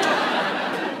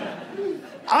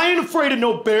 I ain't afraid of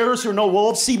no bears or no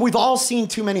wolves. See, we've all seen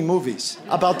too many movies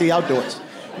about the outdoors.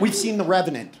 We've seen The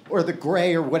Revenant or The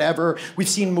Grey or whatever. We've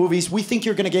seen movies. We think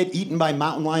you're gonna get eaten by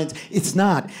mountain lions. It's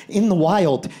not. In the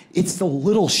wild, it's the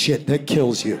little shit that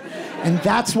kills you. And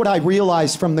that's what I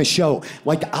realized from the show.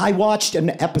 Like, I watched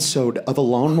an episode of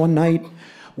Alone one night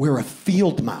where a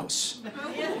field mouse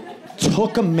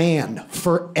took a man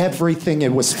for everything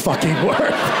it was fucking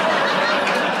worth.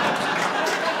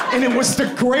 And it was the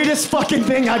greatest fucking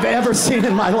thing I've ever seen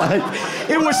in my life.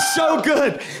 It was so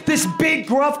good. This big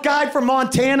gruff guy from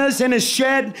Montana's in his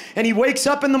shed, and he wakes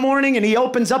up in the morning and he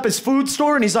opens up his food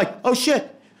store and he's like, oh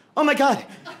shit, oh my God,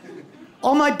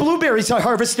 all my blueberries I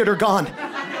harvested are gone.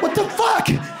 What the fuck?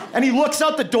 And he looks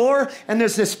out the door and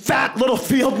there's this fat little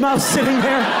field mouse sitting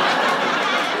there,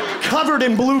 covered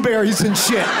in blueberries and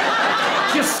shit,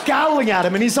 just scowling at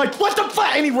him. And he's like, what the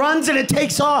fuck? And he runs and it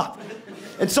takes off.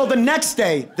 And so the next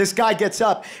day, this guy gets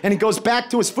up and he goes back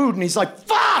to his food and he's like,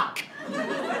 fuck!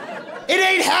 It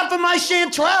ate half of my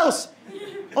chanterelles!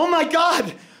 Oh my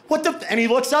God, what the? And he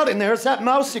looks out and there's that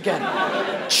mouse again.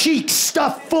 Cheeks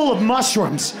stuffed full of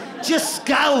mushrooms, just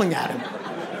scowling at him.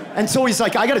 And so he's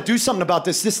like, I gotta do something about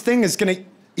this. This thing is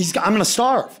I'm gonna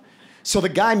starve. So the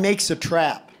guy makes a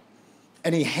trap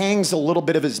and he hangs a little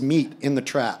bit of his meat in the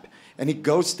trap and he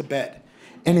goes to bed.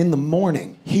 And in the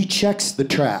morning, he checks the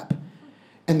trap.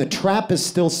 And the trap is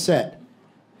still set,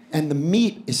 and the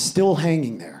meat is still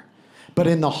hanging there. But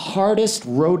in the hardest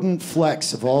rodent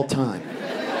flex of all time,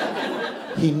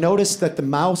 he noticed that the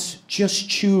mouse just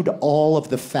chewed all of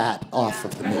the fat off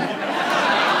of the meat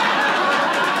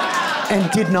and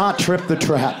did not trip the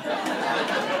trap.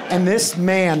 And this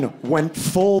man went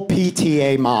full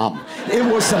PTA mom. It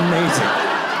was amazing.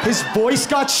 His voice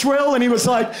got shrill, and he was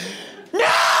like, no!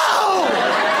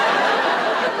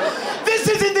 This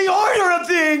isn't the order of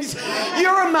things.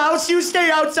 You're a mouse, you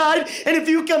stay outside, and if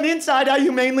you come inside, I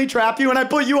humanely trap you and I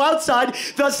put you outside,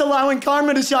 thus allowing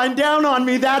karma to shine down on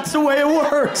me. That's the way it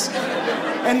works.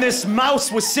 And this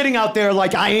mouse was sitting out there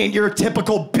like, I ain't your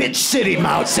typical bitch city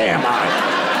mouse, am I?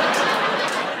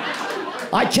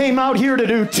 I came out here to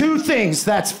do two things.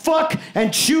 That's fuck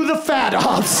and chew the fat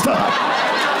off stuff.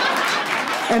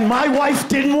 And my wife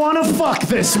didn't want to fuck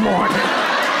this morning.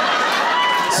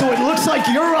 So it looks like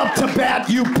you're up to bat,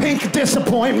 you pink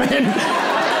disappointment. And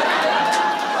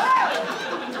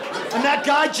that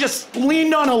guy just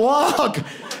leaned on a log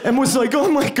and was like, oh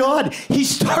my God. He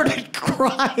started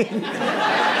crying.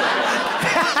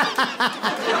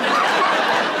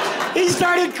 He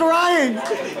started crying.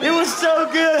 It was so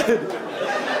good.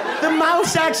 The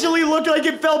mouse actually looked like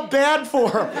it felt bad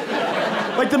for him.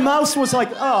 Like the mouse was like,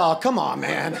 oh, come on,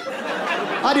 man.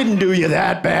 I didn't do you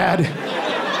that bad.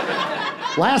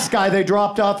 Last guy they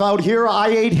dropped off out here, I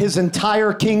ate his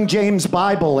entire King James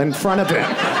Bible in front of him.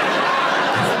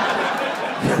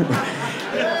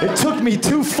 It took me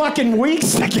 2 fucking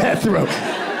weeks to get through.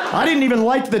 I didn't even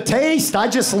like the taste. I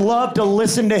just loved to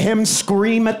listen to him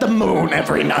scream at the moon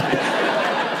every night.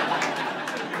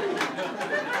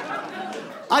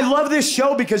 I love this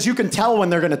show because you can tell when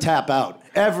they're gonna tap out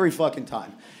every fucking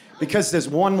time. Because there's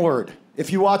one word If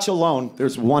you watch Alone,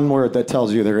 there's one word that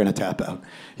tells you they're gonna tap out.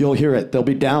 You'll hear it. They'll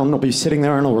be down, they'll be sitting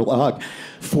there on a log,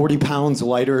 40 pounds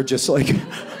lighter, just like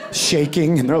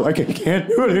shaking, and they're like, I can't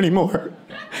do it anymore.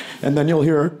 And then you'll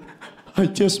hear, I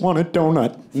just want a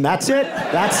donut. And that's it.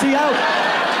 That's the out.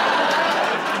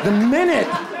 The minute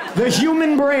the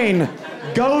human brain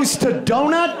goes to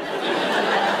donut,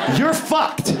 you're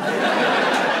fucked.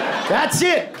 That's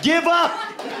it. Give up.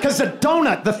 Because a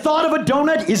donut, the thought of a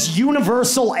donut is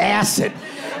universal acid.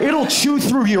 It'll chew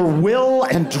through your will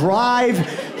and drive.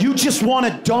 You just want a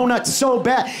donut so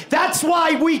bad. That's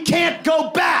why we can't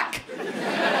go back.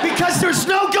 Because there's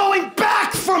no going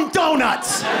back from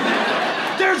donuts.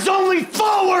 There's only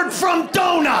forward from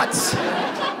donuts.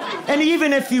 And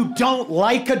even if you don't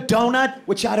like a donut,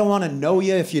 which I don't want to know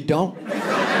you if you don't,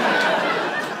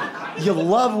 you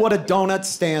love what a donut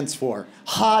stands for.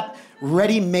 Hot,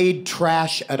 ready-made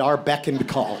trash at our beck and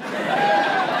call.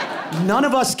 None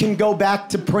of us can go back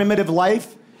to primitive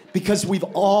life because we've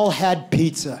all had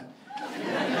pizza.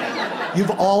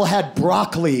 You've all had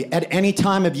broccoli at any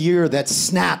time of year that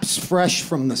snaps fresh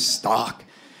from the stalk.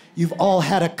 You've all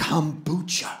had a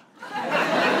kombucha.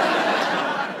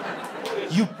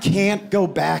 You can't go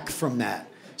back from that.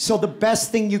 So the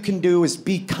best thing you can do is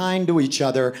be kind to each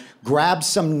other, grab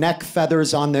some neck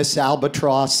feathers on this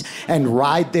albatross, and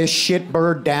ride this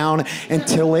shitbird down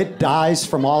until it dies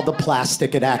from all the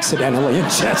plastic it accidentally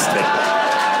ingested.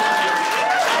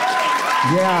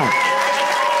 Yeah.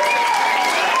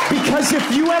 Because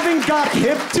if you haven't got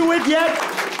hip to it yet,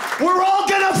 we're all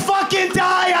gonna fucking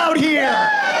die out here.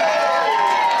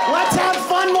 Let's have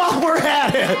fun while we're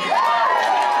at it.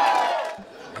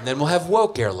 And then we'll have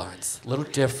woke airlines. A little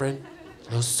different, a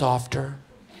little softer.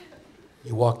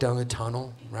 You walk down the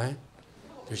tunnel, right?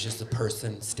 There's just a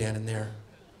person standing there.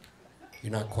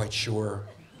 You're not quite sure.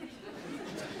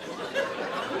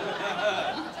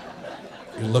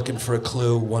 You're looking for a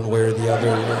clue one way or the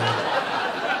other.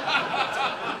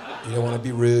 You don't want to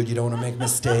be rude, you don't want to make a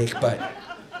mistake, but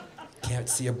can't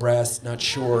see a breast, not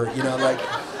sure, you know, like.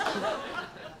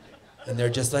 And they're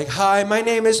just like, hi, my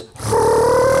name is.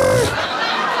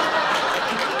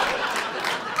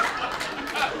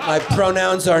 My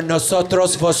pronouns are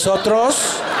nosotros,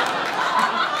 vosotros.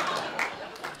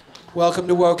 Welcome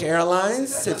to Woke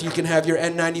Airlines. If you can have your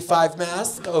N95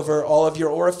 mask over all of your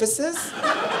orifices.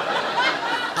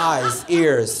 Eyes,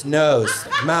 ears, nose,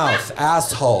 mouth,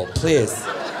 asshole, please.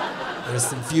 There's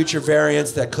some future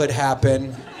variants that could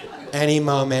happen any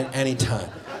moment, anytime.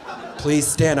 Please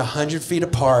stand 100 feet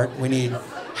apart. We need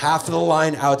half of the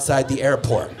line outside the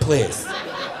airport, please.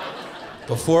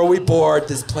 Before we board,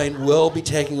 this plane will be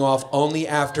taking off only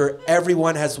after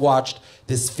everyone has watched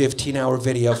this 15-hour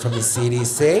video from the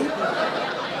CDC.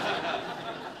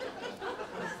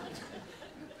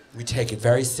 We take it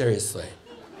very seriously.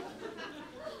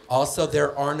 Also,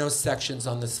 there are no sections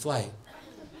on this flight.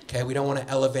 Okay, we don't want to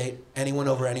elevate anyone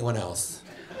over anyone else.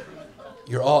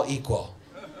 You're all equal,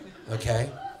 okay?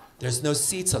 There's no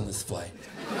seats on this flight.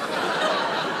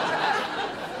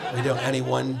 We don't want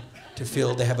anyone to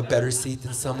feel they have a better seat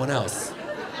than someone else.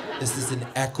 This is an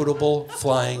equitable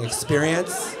flying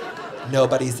experience.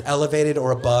 Nobody's elevated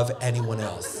or above anyone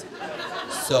else.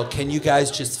 So can you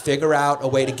guys just figure out a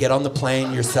way to get on the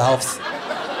plane yourselves?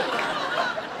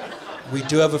 We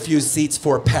do have a few seats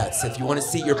for pets. If you want to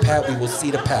seat your pet, we will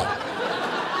seat a pet.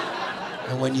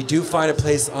 And when you do find a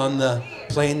place on the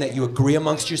plane that you agree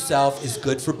amongst yourself is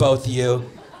good for both of you,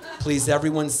 please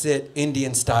everyone sit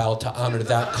Indian style to honor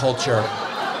that culture.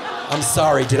 I'm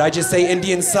sorry, did I just say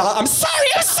Indian style? I'm sorry.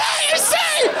 I'm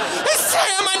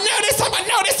on notice.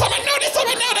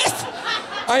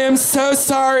 I am so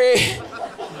sorry.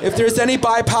 If there's any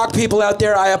BIPOC people out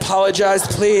there, I apologize,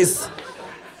 please.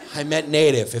 I meant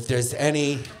native. If there's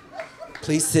any,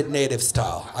 please sit native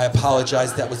style. I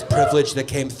apologize, that was privilege that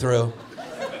came through.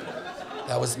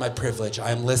 That was my privilege.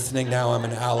 I am listening now, I'm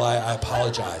an ally, I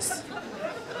apologize.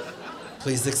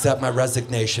 Please accept my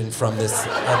resignation from this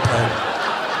airplane.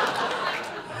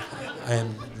 I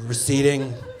am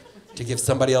receding to give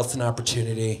somebody else an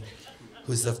opportunity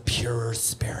who's of purer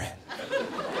spirit.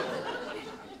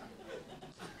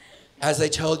 As I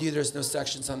told you, there's no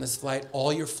sections on this flight.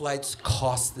 All your flights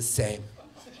cost the same.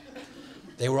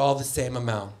 They were all the same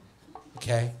amount,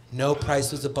 okay? No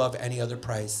price was above any other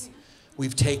price.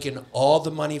 We've taken all the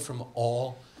money from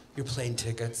all your plane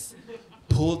tickets,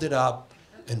 pooled it up,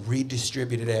 and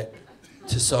redistributed it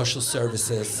to social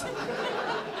services.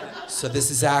 So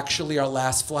this is actually our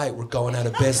last flight. We're going out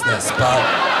of business, but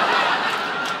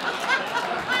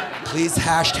please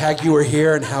hashtag you were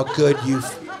here and how good you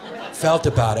felt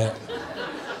about it.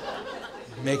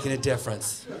 Making a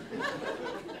difference.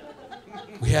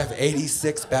 We have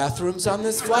 86 bathrooms on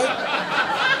this flight.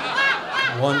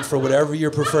 One for whatever your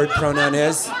preferred pronoun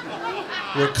is.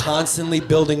 We're constantly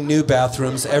building new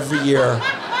bathrooms every year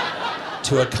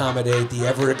to accommodate the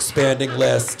ever-expanding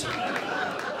list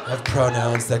of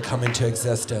pronouns that come into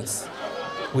existence.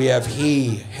 We have he,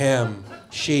 him,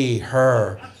 she,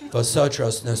 her,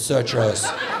 vosotros, nosotros,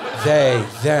 they,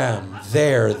 them,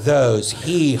 their, those,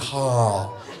 he,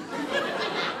 ha,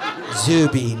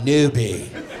 zubi, newbie.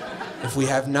 If we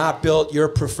have not built your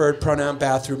preferred pronoun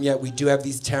bathroom yet, we do have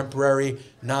these temporary,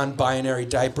 non-binary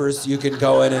diapers you can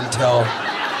go in until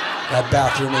that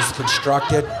bathroom is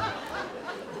constructed.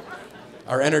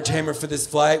 Our entertainment for this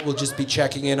flight will just be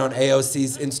checking in on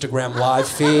AOC's Instagram live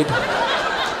feed.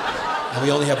 And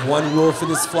we only have one rule for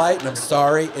this flight, and I'm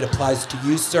sorry, it applies to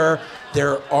you, sir.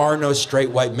 There are no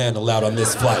straight white men allowed on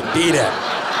this flight. Beat it.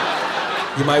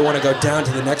 You might want to go down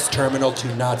to the next terminal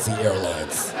to Nazi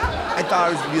Airlines. I thought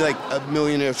I was gonna be like a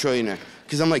millionaire trillionaire.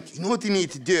 Because I'm like, you know what they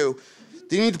need to do?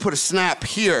 They need to put a snap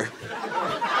here.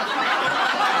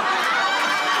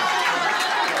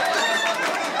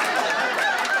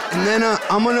 And then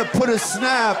I'm gonna put a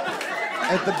snap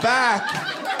at the back.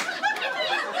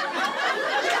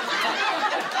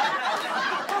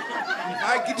 If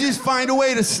I could just find a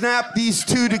way to snap these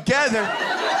two together,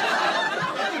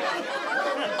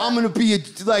 I'm gonna be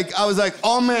I was like,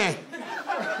 oh man.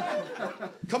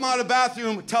 Come out of the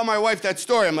bathroom, tell my wife that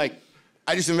story. I'm like,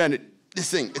 I just invented this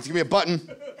thing. It's gonna be a button.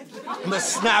 I'm gonna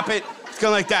snap it. It's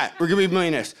gonna like that. We're gonna be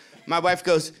millionaires. My wife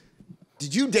goes,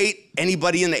 did you date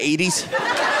anybody in the 80s?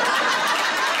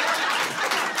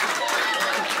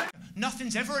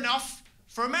 Nothing's ever enough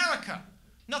for America.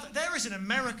 There is an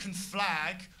American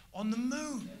flag on the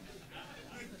moon.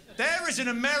 There is an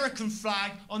American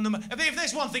flag on the moon. If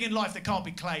there's one thing in life that can't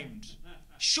be claimed,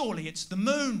 surely it's the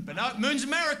moon. But no, moon's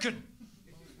American.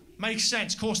 Makes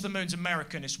sense. Of course the moon's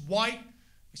American. It's white,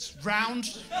 it's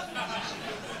round.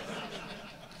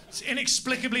 It's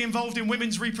inexplicably involved in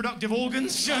women's reproductive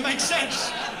organs. It makes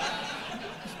sense.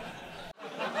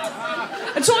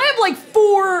 And so I have like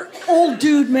 4 old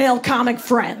dude male comic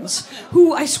friends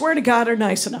who I swear to God are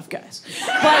nice enough guys.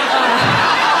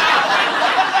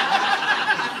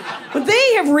 But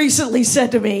they have recently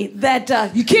said to me that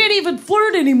you can't even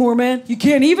flirt anymore, man. You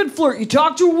can't even flirt. You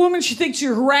talk to a woman, she thinks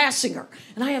you're harassing her.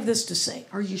 And I have this to say.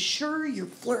 Are you sure you're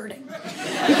flirting?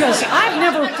 Because I've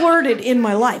never flirted in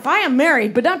my life. I am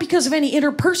married, but not because of any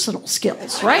interpersonal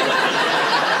skills, right?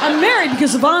 I'm married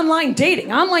because of online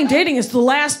dating. Online dating is the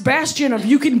last bastion of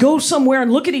you can go somewhere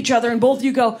and look at each other and both of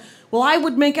you go, well, I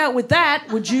would make out with that.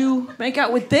 Would you make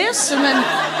out with this? And then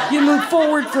you move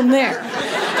forward from there.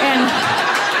 And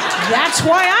that's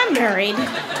why I'm married.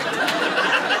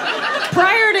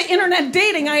 Prior to internet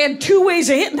dating, I had 2 ways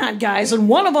of hitting on guys, and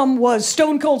one of them was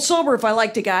stone cold sober. If I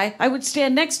liked a guy, I would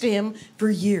stand next to him for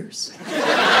years.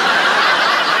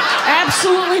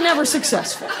 Absolutely never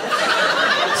successful.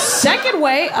 Second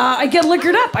way, I'd get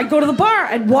liquored up. I'd go to the bar.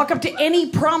 I'd walk up to any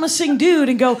promising dude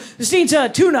and go, this needs a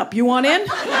tune-up. You want in?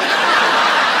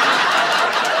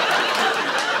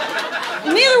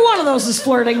 Neither one of those is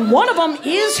flirting. One of them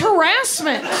is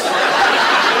harassment.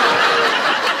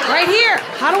 Right here.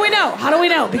 How do we know? How do we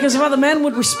know? Because of how the men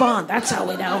would respond. That's how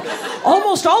we know.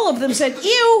 Almost all of them said,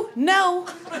 ew, no.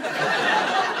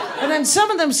 And then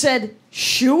some of them said,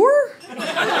 sure?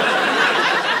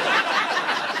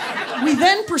 We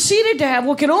then proceeded to have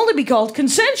what can only be called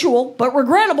consensual but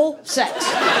regrettable sex.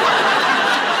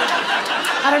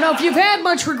 I don't know if you've had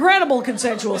much regrettable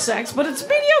consensual sex, but it's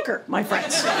mediocre, my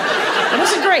friends. It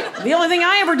wasn't great. The only thing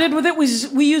I ever did with it was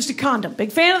we used a condom.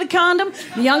 Big fan of the condom.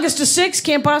 The youngest of 6,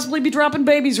 can't possibly be dropping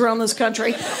babies around this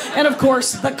country. And of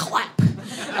course, the clap.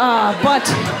 But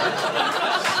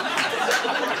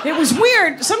it was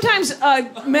weird. Sometimes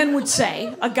men would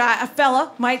say, a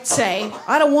fella might say,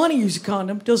 I don't want to use a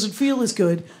condom. Doesn't feel as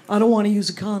good. I don't want to use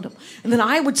a condom. And then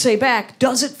I would say back,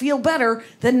 does it feel better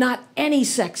than not any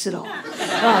sex at all?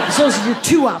 Those are your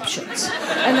 2 options.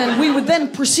 And then we would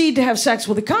then proceed to have sex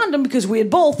with a condom because we had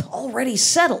both already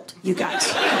settled, you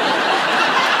guys.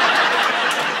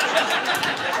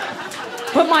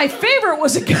 But my favorite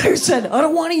was a guy who said, I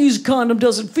don't want to use a condom.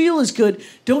 Doesn't feel as good.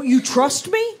 Don't you trust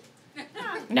me?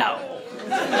 No.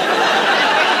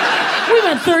 We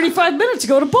went 35 minutes to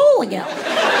go to bowling alley.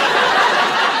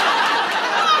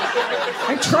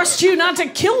 I trust you not to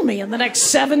kill me in the next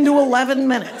 7 to 11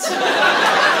 minutes.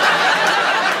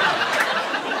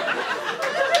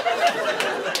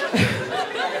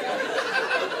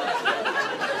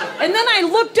 And then I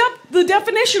looked up the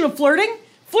definition of flirting.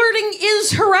 Flirting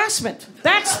is harassment.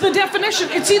 That's the definition.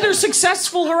 It's either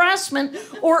successful harassment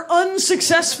or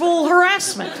unsuccessful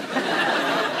harassment.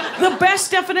 The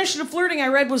best definition of flirting I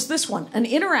read was this one: an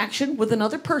interaction with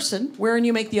another person wherein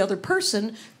you make the other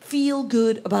person feel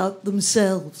good about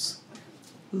themselves.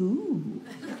 Ooh.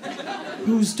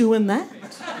 Who's doing that?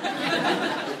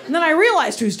 And then I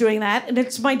realized who's doing that, and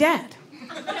it's my dad.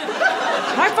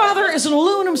 My father is an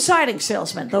aluminum siding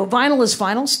salesman, though vinyl is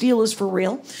final, steel is for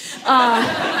real.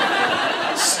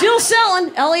 Still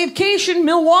selling Elliott-cation,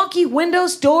 Milwaukee,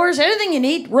 windows, doors, anything you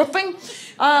need, roofing.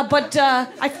 But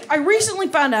I recently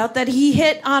found out that he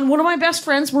hit on one of my best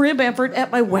friends, Maria Bamford,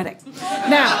 at my wedding.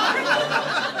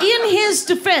 Now, in his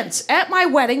defense, at my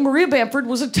wedding, Maria Bamford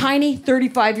was a tiny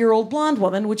 35-year-old blonde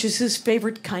woman, which is his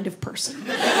favorite kind of person.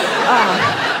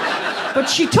 But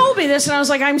she told me this, and I was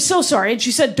like, I'm so sorry. And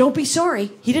she said, don't be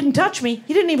sorry. He didn't touch me.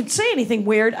 He didn't even say anything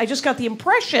weird. I just got the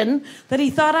impression that he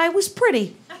thought I was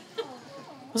pretty. I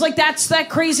was like, that's that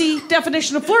crazy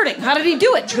definition of flirting. How did he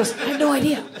do it? She goes, I have no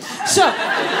idea. So,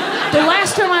 the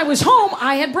last time I was home,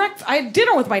 I had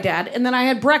dinner with my dad, and then I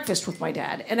had breakfast with my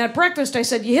dad. And at breakfast, I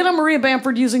said, you hit on Maria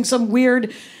Bamford using some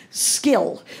weird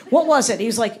skill. What was it? He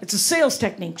was like, it's a sales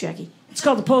technique, Jackie. It's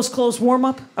called the post-close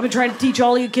warm-up. I've been trying to teach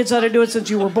all you kids how to do it since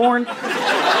you were born.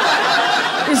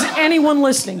 Is anyone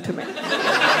listening to me?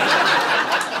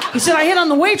 He said, I hit on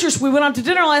the waitress. We went out to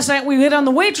dinner last night. We hit on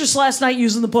the waitress last night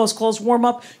using the post-close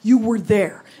warm-up. You were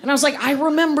there. And I was like, I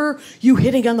remember you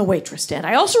hitting on the waitress, Dad.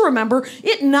 I also remember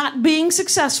it not being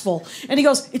successful. And he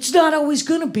goes, it's not always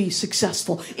going to be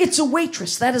successful. It's a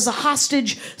waitress. That is a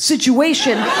hostage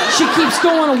situation. She keeps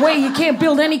going away. You can't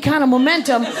build any kind of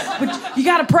momentum, but you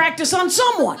got to practice on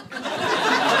someone.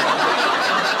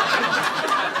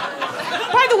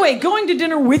 By the way, going to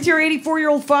dinner with your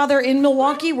 84-year-old father in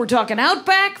Milwaukee, we're talking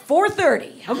Outback,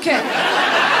 4:30. Okay.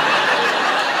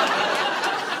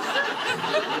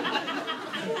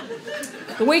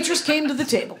 The waitress came to the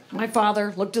table. My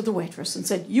father looked at the waitress and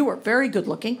said, you are very good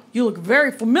looking. You look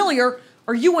very familiar.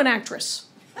 Are you an actress?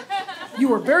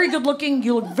 You are very good looking.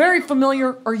 You look very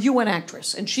familiar. Are you an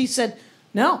actress? And she said,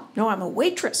 no, I'm a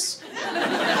waitress.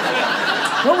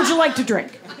 What would you like to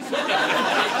drink?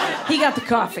 He got the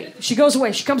coffee. She goes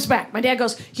away. She comes back. My dad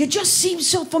goes, you just seem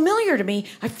so familiar to me.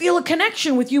 I feel a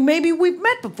connection with you. Maybe we've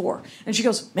met before. And she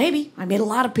goes, maybe. I meet a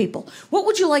lot of people. What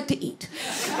would you like to eat?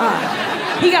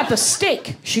 He got the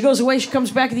steak. She goes away. She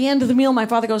comes back at the end of the meal. My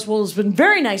father goes, well, it's been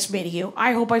very nice meeting you.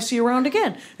 I hope I see you around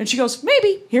again. And she goes,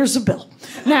 maybe. Here's the bill.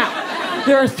 Now,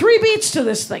 there are 3 beats to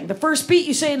this thing. The first beat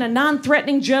you say in a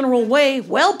non-threatening general way,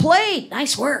 well played.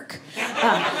 Nice work.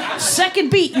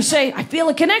 Second beat, you say, I feel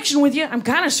a connection with you. I'm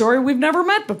kind of sorry we've never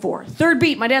met before. Third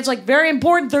beat, my dad's like, very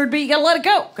important. Third beat, you gotta let it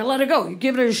go. Gotta let it go. You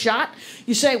give it a shot.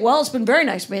 You say, well, it's been very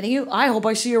nice meeting you. I hope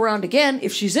I see you around again.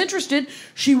 If she's interested,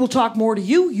 she will talk more to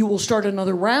you. You will start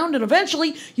another round, and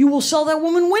eventually, you will sell that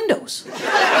woman windows.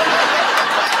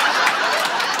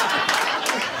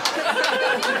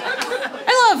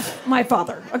 I love my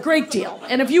father a great deal.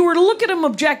 And if you were to look at him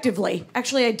objectively,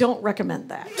 actually, I don't recommend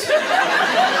that.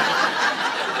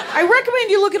 I recommend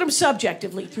you look at him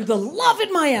subjectively through the love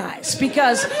in my eyes,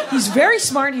 because he's very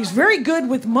smart, he's very good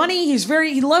with money,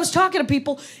 he loves talking to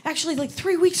people. Actually, like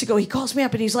 3 weeks ago, he calls me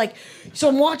up and he's like, so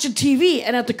I'm watching TV,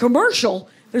 and at the commercial,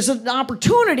 there's an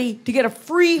opportunity to get a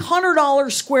free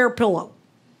 $100 square pillow.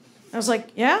 I was like,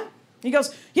 yeah? He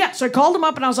goes, yeah. So I called him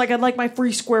up and I was like, I'd like my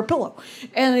free square pillow.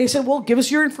 And he said, well, give us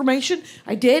your information.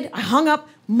 I did. I hung up.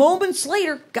 Moments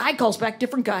later, guy calls back,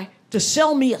 different guy, to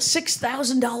sell me a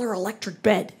 $6,000 electric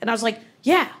bed. And I was like,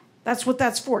 yeah, that's what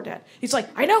that's for, Dad. He's like,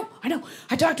 I know.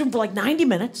 I talked to him for like 90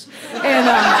 minutes. And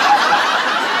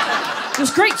it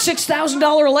was great,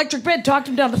 $6,000 electric bed. Talked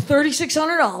him down to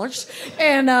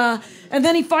 $3,600. And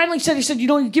then he finally said, you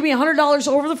know, you give me $100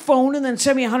 over the phone and then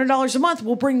send me $100 a month.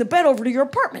 We'll bring the bed over to your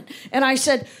apartment. And I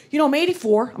said, you know, I'm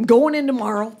 84. I'm going in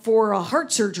tomorrow for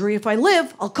heart surgery. If I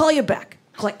live, I'll call you back.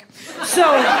 Click. So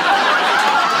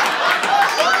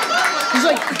he's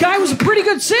like, the guy was a pretty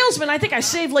good salesman. I think I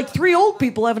saved like 3 old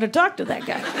people having to talk to that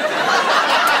guy.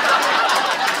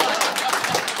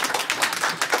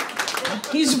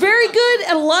 He's very good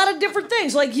at a lot of different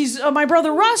things. Like he's my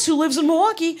brother Russ, who lives in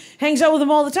Milwaukee, hangs out with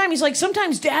him all the time. He's like,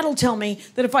 sometimes Dad will tell me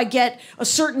that if I get a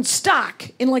certain stock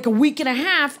in like a week and a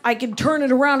half, I can turn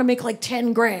it around and make like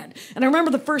 10 grand. And I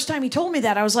remember the first time he told me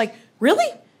that, I was like, really?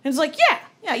 And he's like,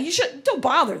 yeah, you should. Don't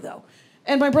bother though.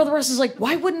 And my brother Russ is like,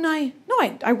 why wouldn't I?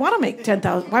 No, I want to make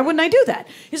 10,000. Why wouldn't I do that?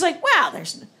 He's like, well,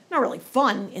 there's not really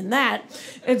fun in that.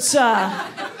 It's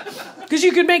because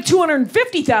you could make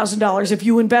 $250,000 if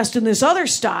you invest in this other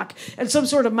stock. And some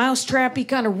sort of mousetrappy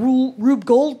kind of Rube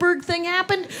Goldberg thing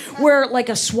happened, where like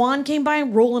a swan came by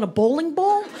and rolling a bowling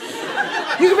ball.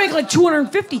 You could make like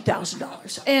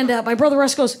 $250,000. And my brother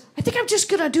Russ goes, I think I'm just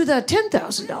gonna do the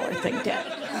 $10,000 thing,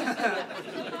 Dad.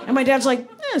 And my dad's like,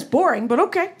 it's boring, but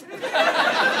okay.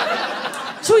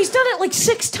 So he's done it like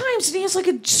 6 times, and he has like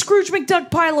a Scrooge McDuck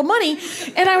pile of money.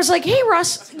 And I was like, hey,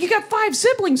 Russ, you got 5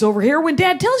 siblings over here. When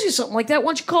Dad tells you something like that, why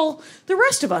don't you call the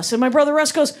rest of us? And my brother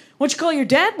Russ goes, why don't you call your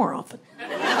dad more often?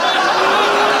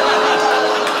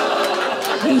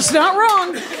 He's not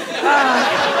wrong.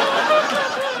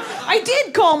 I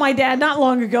did call my dad not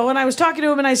long ago, and I was talking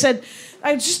to him, and I said,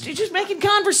 I was just making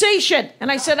conversation.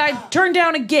 And I said, I turned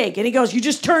down a gig. And he goes, you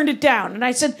just turned it down. And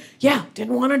I said, yeah,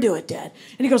 didn't want to do it, Dad.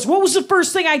 And he goes, what was the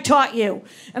first thing I taught you?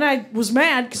 And I was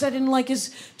mad because I didn't like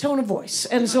his tone of voice.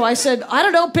 And so I said, I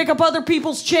don't know, pick up other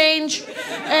people's change.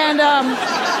 And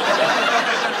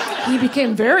he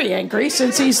became very angry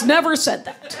since he's never said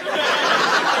that.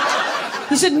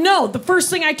 He said, no, the first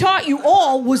thing I taught you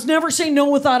all was never say no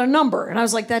without a number. And I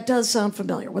was like, that does sound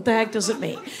familiar. What the heck does it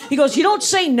mean? He goes, you don't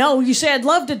say no. You say, I'd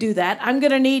love to do that. I'm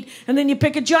going to need, and then you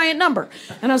pick a giant number.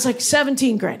 And I was like,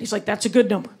 17 grand. He's like, that's a good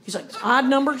number. He's like, odd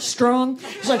number, strong.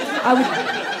 He's like,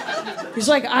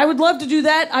 I would love to do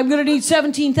that. I'm going to need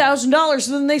 $17,000.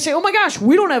 And then they say, oh my gosh,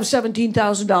 we don't have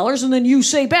 $17,000. And then you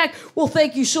say back, well,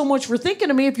 thank you so much for thinking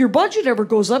of me. If your budget ever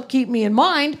goes up, keep me in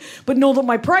mind. But know that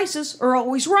my prices are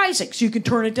always rising. So you can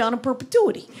turn it down in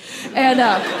perpetuity. And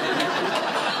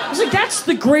I was like, that's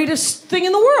the greatest thing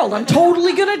in the world. I'm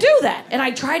totally going to do that. And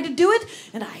I tried to do it,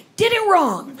 and I did it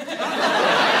wrong.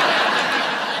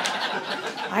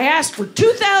 I asked for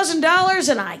 $2,000,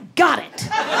 and I got it.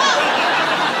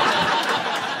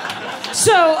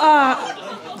 So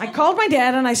I called my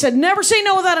dad, and I said, never say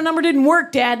no without a number didn't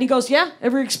work, Dad. And he goes, yeah,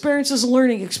 every experience is a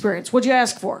learning experience. What'd you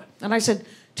ask for? And I said,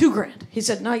 $2 grand. He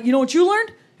said, now, you know what you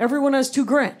learned? Everyone has $2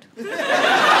 grand.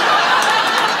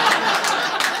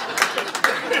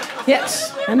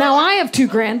 Yes. And now I have $2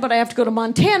 grand, but I have to go to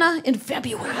Montana in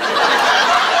February.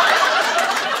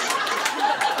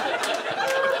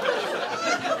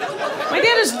 My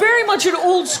dad is very much an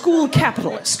old school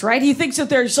capitalist, right? He thinks that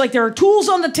there are tools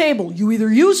on the table. You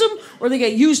either use them or they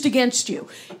get used against you.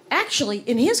 Actually,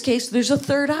 in his case, there's a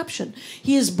third option.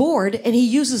 He is bored and he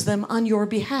uses them on your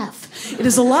behalf. It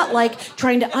is a lot like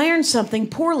trying to iron something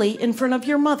poorly in front of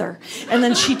your mother, and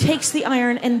then she takes the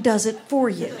iron and does it for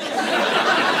you.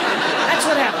 That's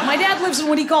what happened. My dad lives in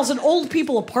what he calls an old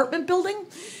people apartment building,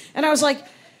 and I was like,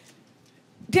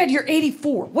 Dad, you're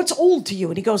 84. What's old to you?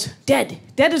 And he goes, dead.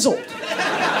 Dead is old.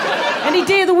 Any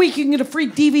day of the week, you can get a free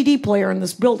DVD player in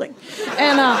this building.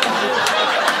 And,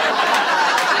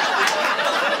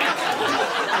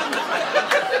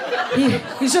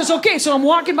 he says, okay, so I'm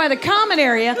walking by the common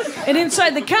area, and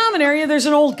inside the common area, there's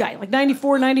an old guy, like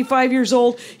 94, 95 years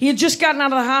old. He had just gotten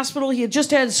out of the hospital. He had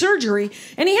just had surgery,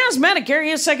 and he has Medicare. He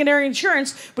has secondary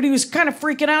insurance, but he was kind of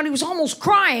freaking out. He was almost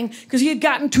crying because he had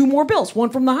gotten 2 more bills, one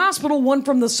from the hospital, one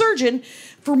from the surgeon,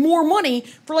 for more money,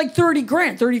 for like 30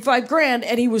 grand, 35 grand,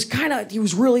 and he was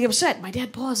really upset. My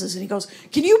dad pauses, and he goes,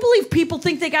 can you believe people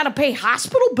think they got to pay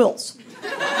hospital bills?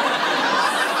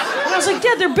 And I was like,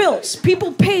 Dad, they're bills.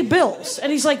 People pay bills.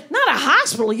 And he's like, not a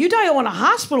hospital. You die on a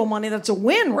hospital money. That's a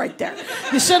win right there.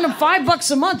 You send them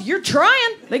 $5 a month. You're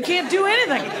trying. They can't do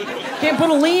anything. Can't put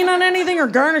a lien on anything or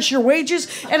garnish your wages.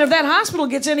 And if that hospital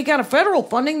gets any kind of federal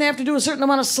funding, they have to do a certain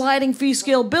amount of sliding fee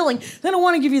scale billing. They don't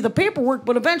want to give you the paperwork,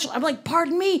 but eventually, I'm like,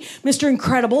 pardon me, Mr.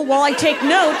 Incredible, while I take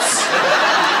notes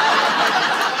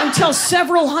and tell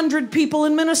several hundred people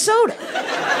in Minnesota.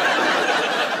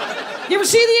 You ever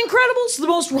see The Incredibles? The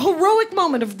most heroic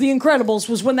moment of The Incredibles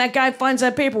was when that guy finds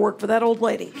that paperwork for that old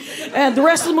lady. And the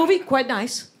rest of the movie, quite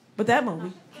nice. But that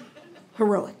movie,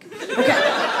 heroic. Okay.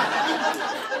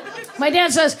 My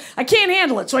dad says, I can't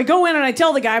handle it. So I go in and I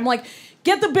tell the guy, I'm like,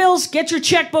 get the bills, get your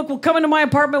checkbook, we'll come into my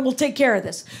apartment, we'll take care of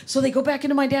this. So they go back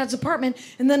into my dad's apartment,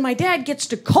 and then my dad gets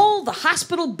to call the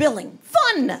hospital billing.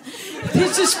 Fun!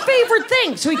 It's his favorite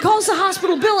thing. So he calls the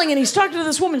hospital billing, and he's talking to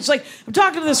this woman. It's like, I'm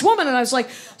talking to this woman, and I was like,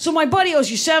 so my buddy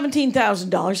owes you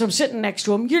 $17,000. I'm sitting next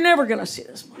to him. You're never going to see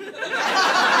this money.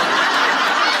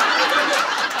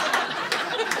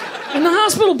 And the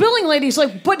hospital billing lady's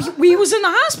like, but he was in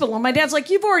the hospital. And my dad's like,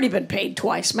 you've already been paid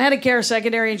twice. Medicare,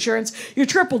 secondary insurance, you're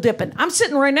triple dipping. I'm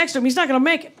sitting right next to him. He's not going to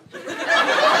make it. He's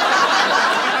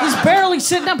barely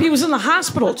sitting up. He was in the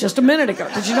hospital just a minute ago.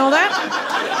 Did you know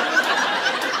that?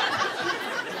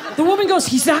 The woman goes,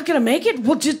 he's not going to make it?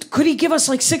 Well, could he give us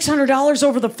like $600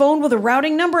 over the phone with a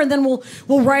routing number and then we'll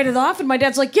write it off? And my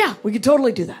dad's like, yeah, we could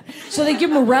totally do that. So they give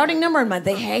him a routing number and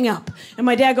they hang up. And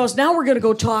my dad goes, now we're going to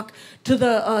go talk to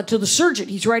the surgeon.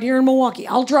 He's right here in Milwaukee.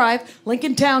 I'll drive.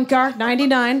 Lincoln Town Car,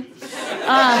 99.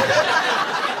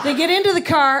 They get into the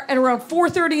car at around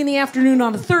 4:30 in the afternoon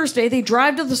on a Thursday. They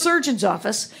drive to the surgeon's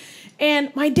office.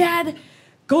 And my dad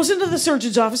Goes into the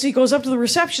surgeon's office. He goes up to the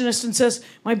receptionist and says,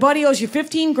 my buddy owes you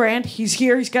 15 grand. He's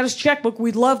here. He's got his checkbook.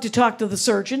 We'd love to talk to the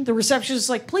surgeon. The receptionist is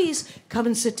like, please come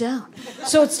and sit down.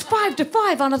 So it's 5 to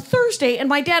 5 on a Thursday. And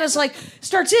my dad is like,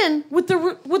 starts in with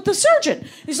the surgeon.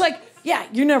 He's like, yeah,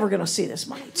 you're never going to see this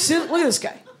money. Look at this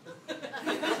guy.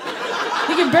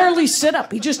 He can barely sit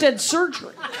up. He just had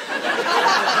surgery.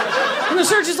 And the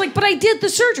surgeon's like, but I did the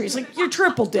surgery. He's like, you're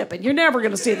triple dipping. You're never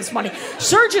going to see this money.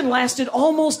 Surgeon lasted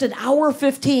almost an hour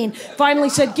 15. Finally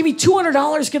said, give me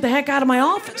 $200, get the heck out of my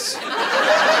office.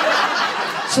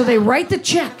 So they write the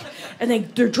check.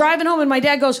 And they're driving home, and my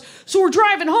dad goes, so we're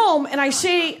driving home, and I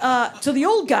say to the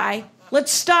old guy,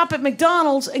 let's stop at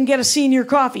McDonald's and get a senior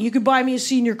coffee. You could buy me a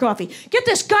senior coffee. Get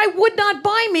this, guy would not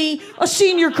buy me a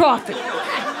senior coffee.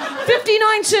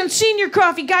 59-cent senior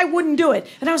coffee, guy wouldn't do it.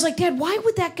 And I was like, Dad, why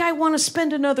would that guy want to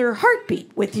spend another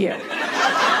heartbeat with you?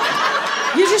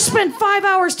 You just spent 5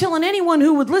 hours telling anyone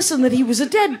who would listen that he was a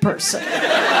dead person.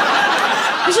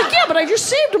 He's like, yeah, but I just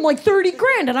saved him like 30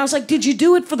 grand. And I was like, did you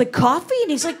do it for the coffee? And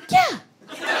he's like, yeah.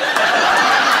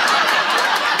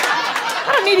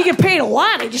 I don't need to get paid a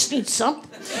lot. I just need something.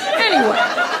 Anyway.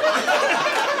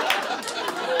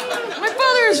 My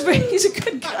father he's a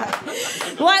good guy.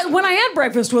 When I had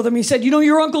breakfast with him, he said, you know,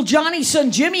 your Uncle Johnny's son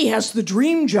Jimmy has the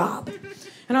dream job.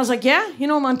 And I was like, yeah? You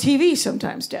know, I'm on TV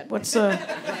sometimes, Dad. What's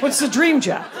the dream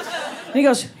job? And he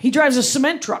goes, he drives a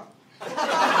cement truck.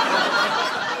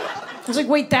 I was like,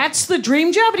 wait, that's the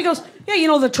dream job? And he goes, yeah, you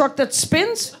know the truck that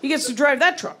spins? He gets to drive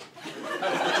that truck.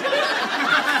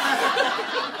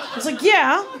 I was like,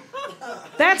 yeah,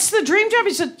 that's the dream job?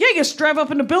 He said, yeah, you gets to drive up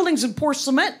into buildings and pour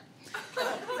cement.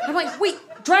 I'm like, wait,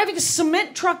 driving a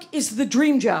cement truck is the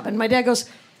dream job? And my dad goes,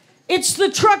 it's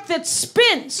the truck that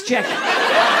spins, check it.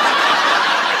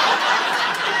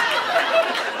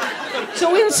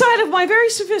 So inside of my very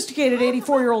sophisticated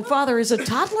 84-year-old father is a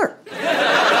toddler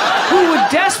who would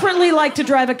desperately like to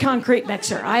drive a concrete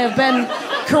mixer. I have been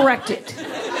corrected.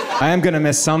 I am going to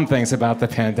miss some things about the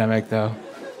pandemic, though.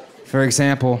 For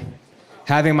example,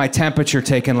 having my temperature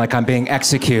taken like I'm being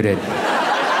executed.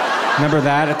 Remember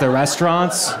that at the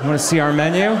restaurants? You want to see our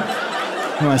menu?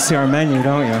 You want to see our menu,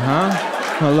 don't you, huh?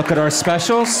 You want to look at our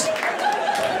specials?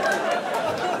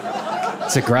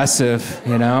 It's aggressive,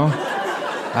 you know?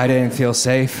 I didn't feel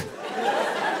safe.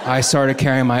 I started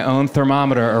carrying my own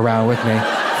thermometer around with me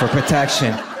for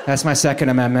protection. That's my Second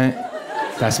Amendment.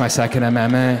 That's my Second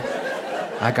Amendment.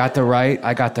 I got the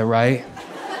right.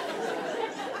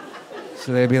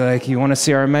 So they'd be like, you want to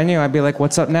see our menu? I'd be like,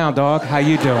 what's up now, dog? How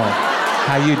you doing?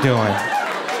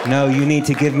 No, you need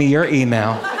to give me your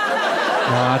email. No,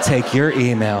 I'll take your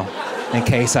email in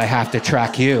case I have to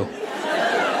track you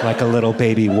like a little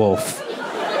baby wolf.